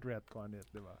just retcon it,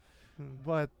 diba? Mm.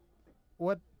 But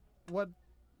what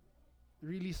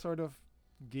really sort of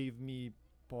gave me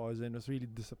pause and was really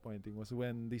disappointing was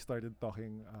when they started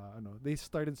talking. They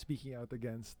started speaking out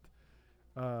against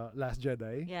Last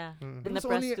Jedi. Yeah. Mm. In It the was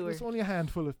press tour. There's only a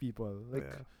handful of people, like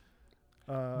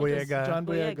Yeah. Boyega, John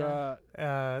Boyega.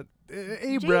 Boyega,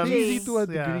 Abrams. JJ. Daisy to a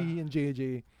yeah. degree, and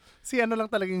JJ. Si lang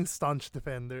talagang staunch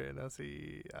defender,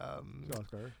 si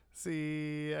Oscar.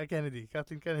 Kennedy,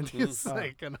 Kathleen Kennedy Mm. is Ah.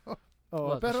 like, Oh,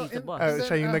 Well, pero she's the boss. then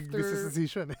siya yung after- nag-business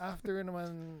decision. after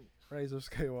naman Rise of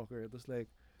Skywalker, it was like,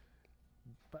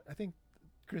 but I think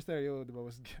Chris Terrio diba,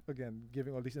 was again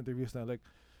giving all these interviews now, like,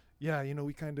 yeah,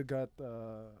 we kind of got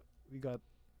we got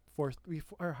forced,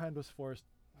 our hand was forced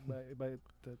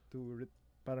to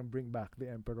parang bring back the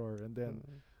Emperor, and then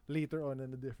later on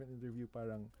in a different interview,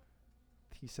 parang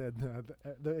he said na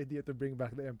the idea to bring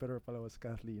back the Emperor pala was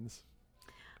Kathleen's.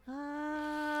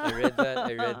 I read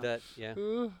that. Yeah.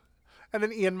 And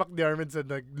then Ian McDiarmid said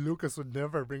like Lucas would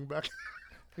never bring back.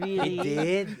 Really? He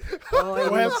did. Oh, I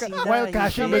While didn't see that. while He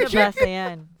cashing did. the Nabasa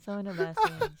yan. So nabasa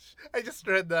yan. I just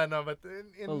read that now, but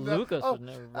in Well, the, Lucas oh, would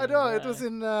never I bring know it back. was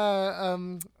in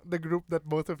the group that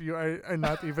both of you are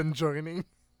not even joining.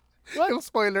 What? Yung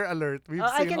spoiler alert. We've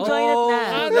I seen can Oh, join it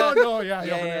Ah, now. no, yeah.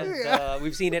 Yeah.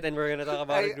 We've seen it, and we're gonna talk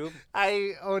about it, group.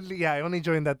 I only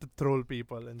joined that to troll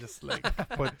people and just like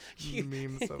put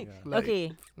memes of Yeah. like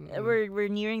Okay, we're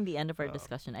nearing the end of our Oh,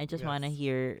 discussion. I just want to yes.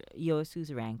 hear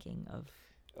Yosu's ranking of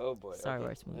Oh boy. Star okay.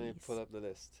 Wars Let me movies. pull up the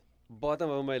list.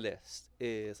 Bottom of my list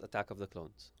is Attack of the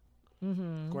Clones.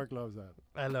 Mm-hmm. Quark loves that.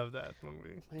 I love that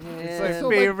movie. It's my So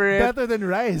favorite. better than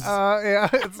Rise. Yeah,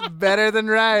 it's better than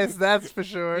Rise, that's for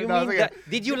sure. You No, mean sige. that?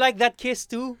 Did you like that kiss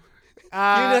too? You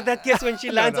Uh, know that kiss when she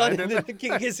no, lands no, I on didn't. the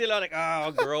kiss sila like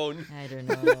groan. I don't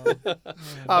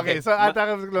know. Okay, so Attack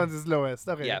of the Clones is lowest.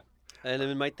 Okay. Yeah. And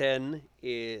then my 10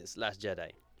 is Last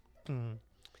Jedi. Mm.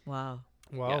 Wow.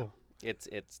 Wow. It's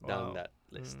down Wow. that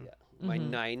list. Mm. Yeah. My Mhm.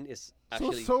 9 is So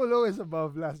actually Solo is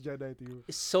above Last Jedi to you.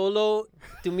 Solo.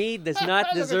 To me, does not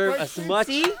Look at deserve Mark as Six. much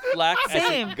See? flack as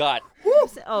Same. it got.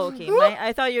 Oh, okay.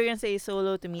 I thought you were gonna say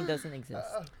Solo to me doesn't exist.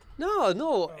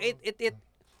 No. It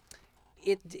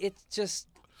just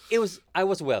it was. I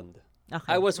was whelmed.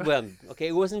 Okay. I was whelmed. Okay,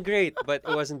 it wasn't great, but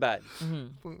it wasn't bad.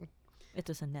 Mhm. It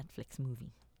was a Netflix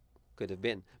movie. Could have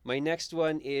been. My next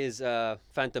one is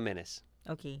Phantom Menace.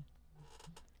 Okay.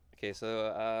 Okay,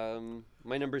 so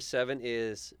my number 7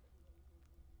 is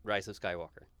Rise of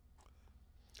Skywalker.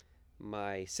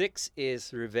 My 6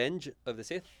 is Revenge of the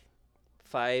Sith.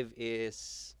 5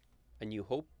 is A New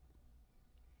Hope.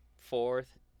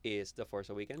 4th is The Force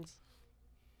Awakens.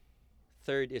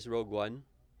 3rd is Rogue One.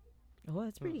 Oh,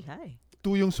 that's pretty high.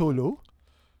 2 yung Solo?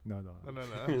 No. Ano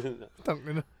na?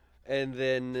 Tangina. And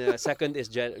then 2nd is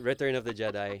Return of the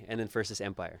Jedi. And then 1st is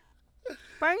Empire.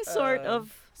 Parang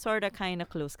sorta kinda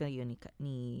close kayo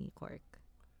ni Quark.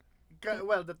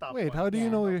 Well, the top Wait, one. how do you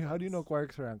Yeah. know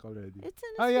Quark's rank already? It's in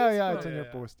Oh his yeah, Facebook. it's on your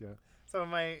Yeah. post, yeah. So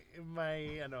my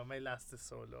last is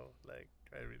Solo. Like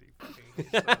I really fucking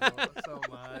hate Solo so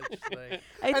much. Like,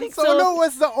 I and think Solo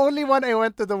was the only one I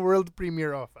went to the world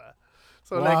premiere of.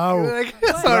 So Wow. like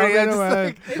sorry, I Grabe just naman.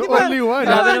 like The only one.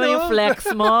 Grabe Ano? naman yung flex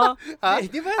mo.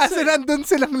 Di ba? As in, nandun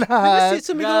silang lahat.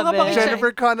 Sumigaw ka pa kay Jennifer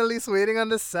Connelly's waiting on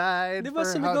the side. Di ba for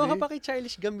sumigaw ka hubby. pa kay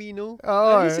Childish Gambino?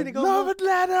 Oh, Ano yung sinigaw mo? Love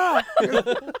Atlanta!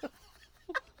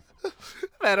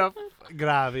 Pero,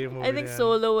 grabe yung movie I think na yan.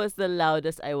 Solo was the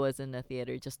loudest I was in the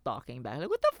theater just talking back. Like,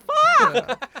 what the fuck?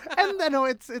 Yeah. And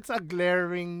it's a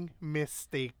glaring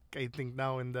mistake, I think,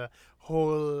 now in the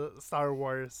whole Star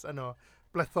Wars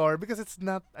plethora, because it's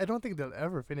not, I don't think they'll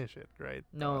ever finish it, right?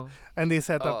 No. And they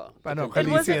set up Oh, It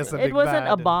Khaleesi wasn't, as a big it wasn't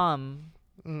bad a bomb.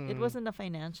 and- It wasn't a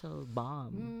financial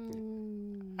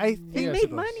bomb. I It think Yes, made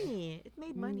it was. money. It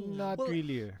made money. Not Well,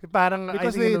 really. parang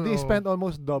Because I think, they spent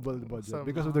almost double the budget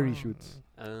because of the reshoots.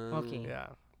 Okay. Yeah.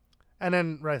 And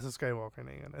then Rise of Skywalker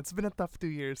na yun. It's been a tough 2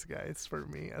 years, guys, for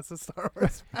me as a Star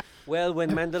Wars fan. Well, when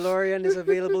Mandalorian is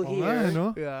available Oo nga, here, no?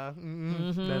 Yeah,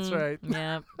 Mhm. that's right.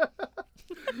 Yeah.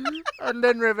 And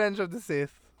then Revenge of the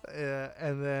Sith,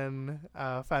 and then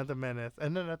Phantom Menace,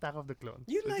 and then Attack of the Clones.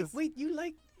 you It's like just- you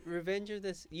like Revenge of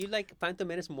this? You like Phantom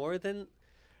Menace more than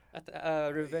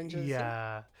Revenge of the Sith?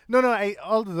 Yeah. No.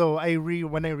 Although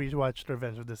when I rewatched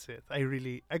Revenge of the Sith, I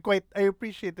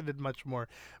appreciated it much more.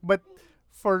 But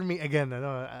for me, again,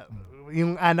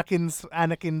 yung Anakin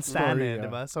stan, Story, eh, yeah.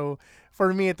 diba? So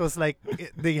for me, it was like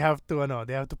they have to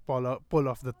pull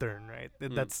off the turn, right?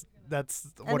 That's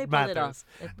And what they pulled it matters. off.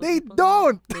 They pulled it off.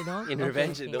 don't! They don't? In Okay,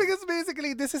 Revenge, they okay. don't. Because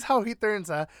basically, this is how he turns,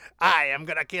 I am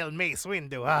gonna kill Mace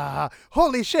Windu.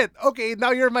 Holy shit. Okay,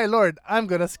 now you're my lord. I'm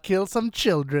gonna kill some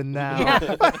children now.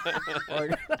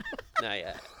 Order, Nah,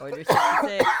 yeah. order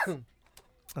 66.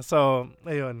 So,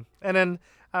 ayun. And then,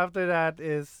 after that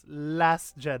is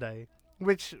Last Jedi,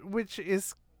 which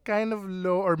is kind of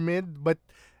low or mid, but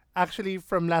actually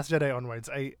from Last Jedi onwards,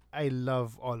 I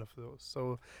love all of those.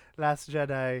 So, Last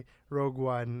Jedi, Rogue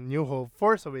One, New Hope,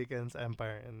 Force Awakens,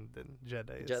 Empire, and then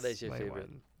Jedi. Jedi's your my favorite.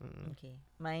 one. Okay.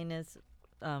 Mine is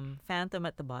Phantom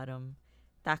at the bottom,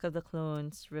 Attack of the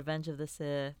Clones, Revenge of the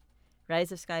Sith,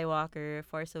 Rise of Skywalker,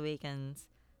 Force Awakens,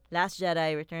 Last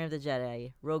Jedi, Return of the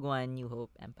Jedi, Rogue One, New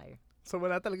Hope, Empire. So,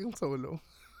 wala talagang Solo.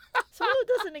 Solo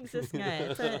doesn't exist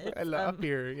nga. It's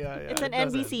Appear, yeah. it's it an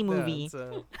NBC doesn't. movie.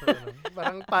 Yeah,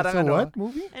 parang It's a what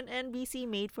movie? an NBC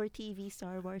made for TV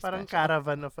Star Wars Parang special.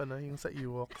 caravan of yung sa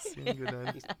Ewoks. Yung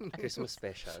ganun. Christmas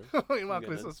special. yung mga Ganun.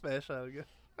 Christmas special.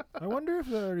 I wonder if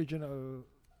the original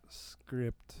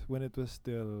script, when it was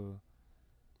still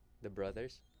The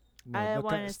brothers. I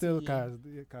wanna still see.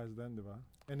 Kazdan, diba?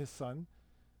 And his son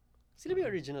Sila ba yung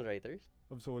original writers?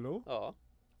 of Solo. Oo.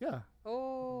 Yeah,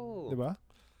 Oh. diba?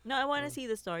 No, I want to see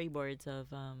the storyboards of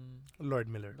Lord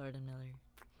Miller. Lord and Miller.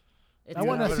 I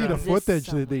want to have see the around. footage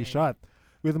that they somewhere. shot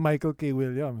with Michael K.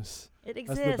 Williams. It the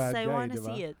exists. bad I guy, want to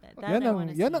diba? see it. That Yan I ang, want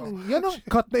to yan see. ang, yan ang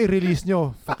cut na i-release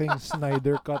nyo. Fucking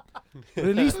Snyder cut.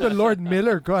 Release the Lord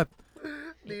Miller cut.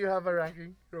 Do you have a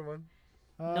ranking, Roman?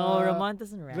 No, Uh, Ramon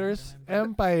doesn't rank. There's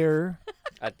remember. Empire.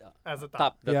 At As a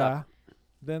top. The yeah. top.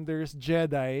 Then there's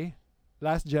Jedi.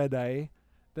 Last Jedi.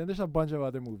 Then there's a bunch of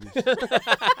other movies.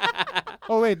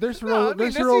 Oh wait, there's Rogue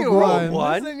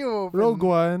One. Rogue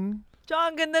One.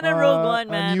 John, ganda na Rogue One,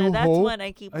 A man. New That's Hope, one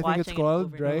I keep I think watching. it's it called,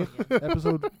 over and right? over again.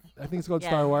 Episode, I think it's called Yeah,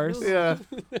 Star Wars. New Yeah.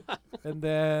 And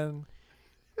then,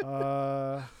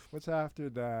 what's after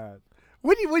that?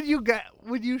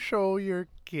 Would you show your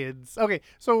kids? Okay,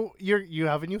 so you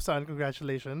have a new son.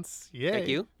 Congratulations! Yay. Thank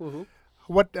you. Woohoo.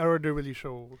 What order will you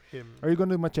show him? Are you going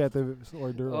to Machete's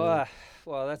order? Oh, Or?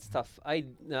 well, that's tough.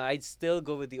 I'd still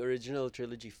go with the original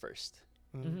trilogy first.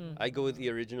 Mhm. I go with the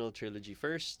original trilogy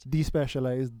first.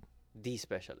 Despecialized.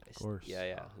 Despecialized. Of course.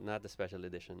 Yeah, not the special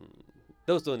edition.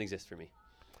 Those don't exist for me.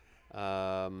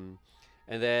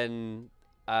 And then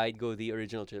I'd go the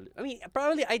original trilogy. I mean,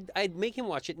 probably I'd make him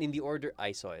watch it in the order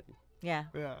I saw it. Yeah.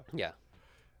 Yeah. Yeah.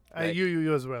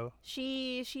 You as well.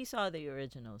 She saw the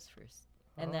originals first.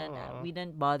 And then Oh. we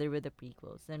didn't bother with the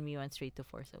prequels. Then we went straight to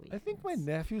Force Awakens. I think my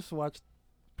nephews watched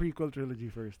prequel trilogy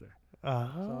first there.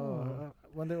 So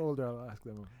when they're older, I'll ask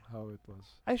them how it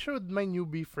was. I showed my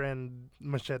newbie friend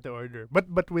Machete Order,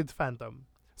 but with Phantom.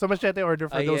 So Machete Order,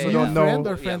 for those yeah, who yeah. don't friend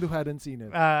know, or friend Yeah. who hadn't seen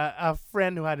it. a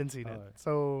friend who hadn't seen it. Alright.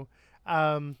 So,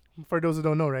 for those who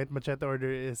don't know, right, Machete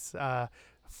Order is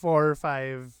 4,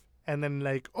 5, and then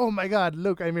like, oh my God,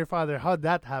 look, I'm your father. How'd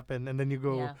that happen? And then you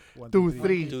go, Yeah. 1, 2, 2,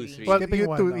 3. 2, 3. well, Skipping you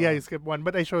one two, now. yeah, you skip one,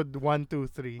 but I showed 1, 2,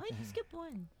 3. Why did you skip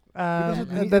one? Because it-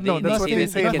 No, they- that's they what say they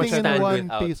that say. they in can nothing in Machete stand Order. one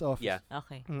without- pays off. Yeah.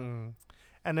 Okay.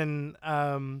 And then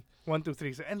 1, 2,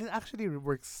 3. So, and it actually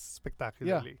works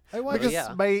spectacularly. I watched Because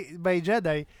yeah. by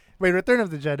Return of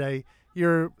the Jedi,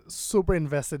 you're super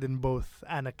invested in both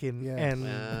Anakin Yes.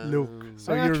 and Luke.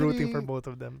 So I you're rooting for actually- both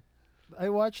of them. I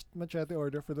watched Machete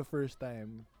Order for the first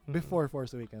time Mhm. before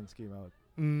Force Awakens came out.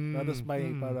 Mm, That was my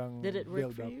mm. parang Did it work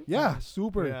build for up. you? Yeah,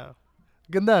 super. Yeah.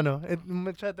 Ganda, no?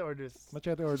 Machete Orders.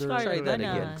 Machete Order. Scarlet, Try that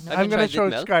gonna- again. no. Have I'm you gonna tried it, show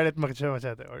Mel? Scarlet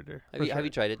Machete Order. Have you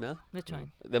tried it, Mel? Which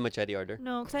one? The Machete Order.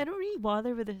 No, because I don't really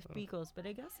bother with the prequels, but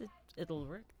I guess it'll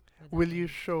work. with Will that you one.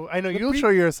 show? I know The you'll pre- show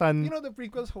your son. You know, the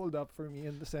prequels hold up for me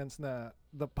in the sense na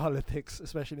the politics,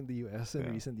 especially in the US in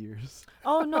Yeah. recent years.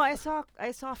 Oh no, I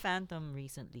saw Phantom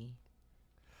recently.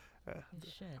 Uh,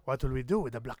 Shit. what will we do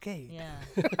with the blockade? Yeah.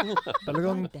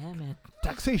 Talagang God damn it.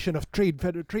 taxation of trade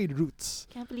routes.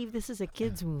 Can't believe this is a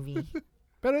kids movie.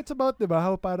 Pero it's about, diba,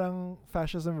 how parang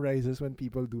fascism rises when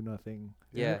people do nothing.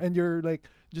 You know? Yeah. And you're like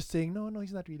just saying, no,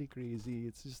 he's not really crazy.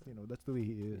 It's just, that's the way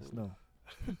he is. No.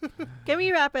 Can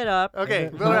we wrap it up? Okay,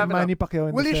 And then we'll wrap it Manny up. Pacquiao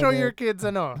in Will the you show your Senate. kids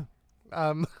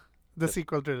the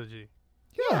sequel trilogy?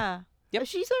 Yeah. Yep.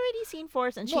 She's already seen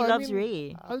Force and she No, I loves mean,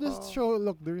 Rey. I'll just show,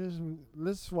 look,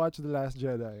 let's watch The Last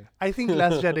Jedi. I think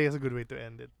Last Jedi is a good way to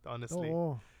end it, honestly.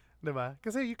 Oh, Diba?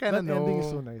 Kasi you that kind of know. ending is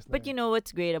so nice. But you know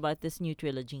what's great about this new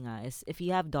trilogy nga is if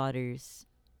you have daughters,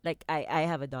 like I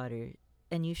have a daughter,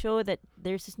 and you show that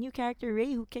there's this new character,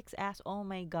 Rey, who kicks ass. Oh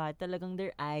my God, talagang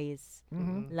their eyes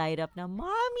Mm-hmm. light up na,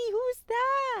 Mommy, who's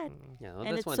that? Yeah, well, And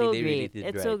that's it's one so thing they really great. did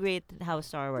It's right. so great how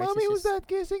Star Wars Mommy, is who's just... that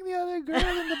kissing the other girl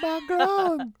in the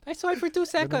background? I saw it for 2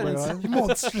 seconds. Ganun ba yun?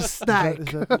 Monstrous Is snack.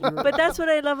 that your- But that's what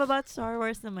I love about Star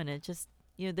Wars naman. It just,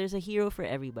 there's a hero for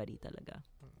everybody talaga.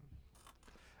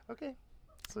 Okay.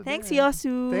 So Thanks, there.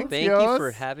 Yosu. Thanks. Thank you Yos.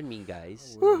 for having me,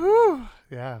 guys. Woohoo!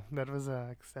 Yeah, that was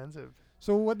extensive.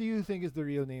 So what do you think is the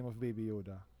real name of Baby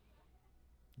Yoda?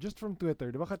 Just from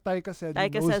Twitter. Diba Taika said he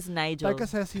Taika knows, says Nigel. Taika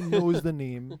says he knows the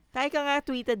name. Taika nga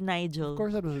tweeted Nigel. Of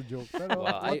course that was a joke. Pero Well,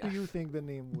 what I- do you think the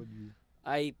name would be?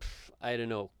 I don't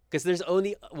know, because there's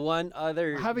only one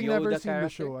other Having Yoda never seen character. the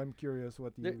show, I'm curious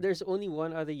what you... There's only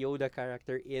one other Yoda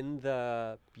character in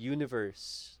the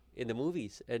universe in the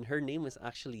movies, and her name is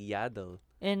actually Yaddle.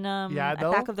 In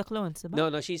Yaddle? Attack of the Clones, diba? No,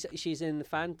 she's in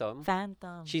Phantom.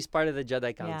 Phantom. She's part of the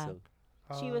Jedi Yeah. Council.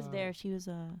 She was there. She was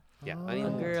a Yeah, Ah. I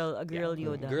mean, girl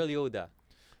Yoda. Girl Yoda.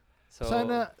 So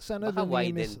Sana baka the name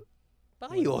widen. is...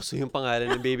 Baka Yoso yung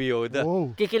pangalan ng Baby Yoda.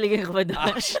 Whoa. Kikiligin ka ba doon?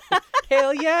 Ash.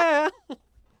 Hell yeah!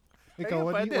 Ikaw,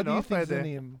 what do you think is the pwede.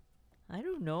 name? I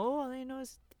don't know. All I know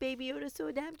is Baby Yoda's so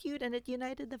damn cute and it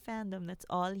united the fandom. That's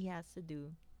all he has to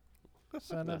do.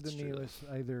 Sana That's the name true. is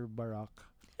either Barack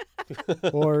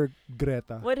or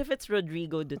Greta. What if it's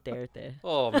Rodrigo Duterte?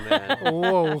 Oh man.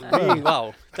 Whoa.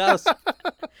 Wow. That was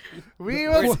We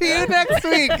will see you next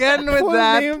week. And with Full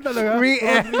that, name talaga. we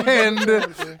end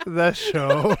the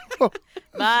show.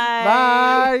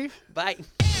 Bye. Bye.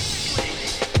 bye.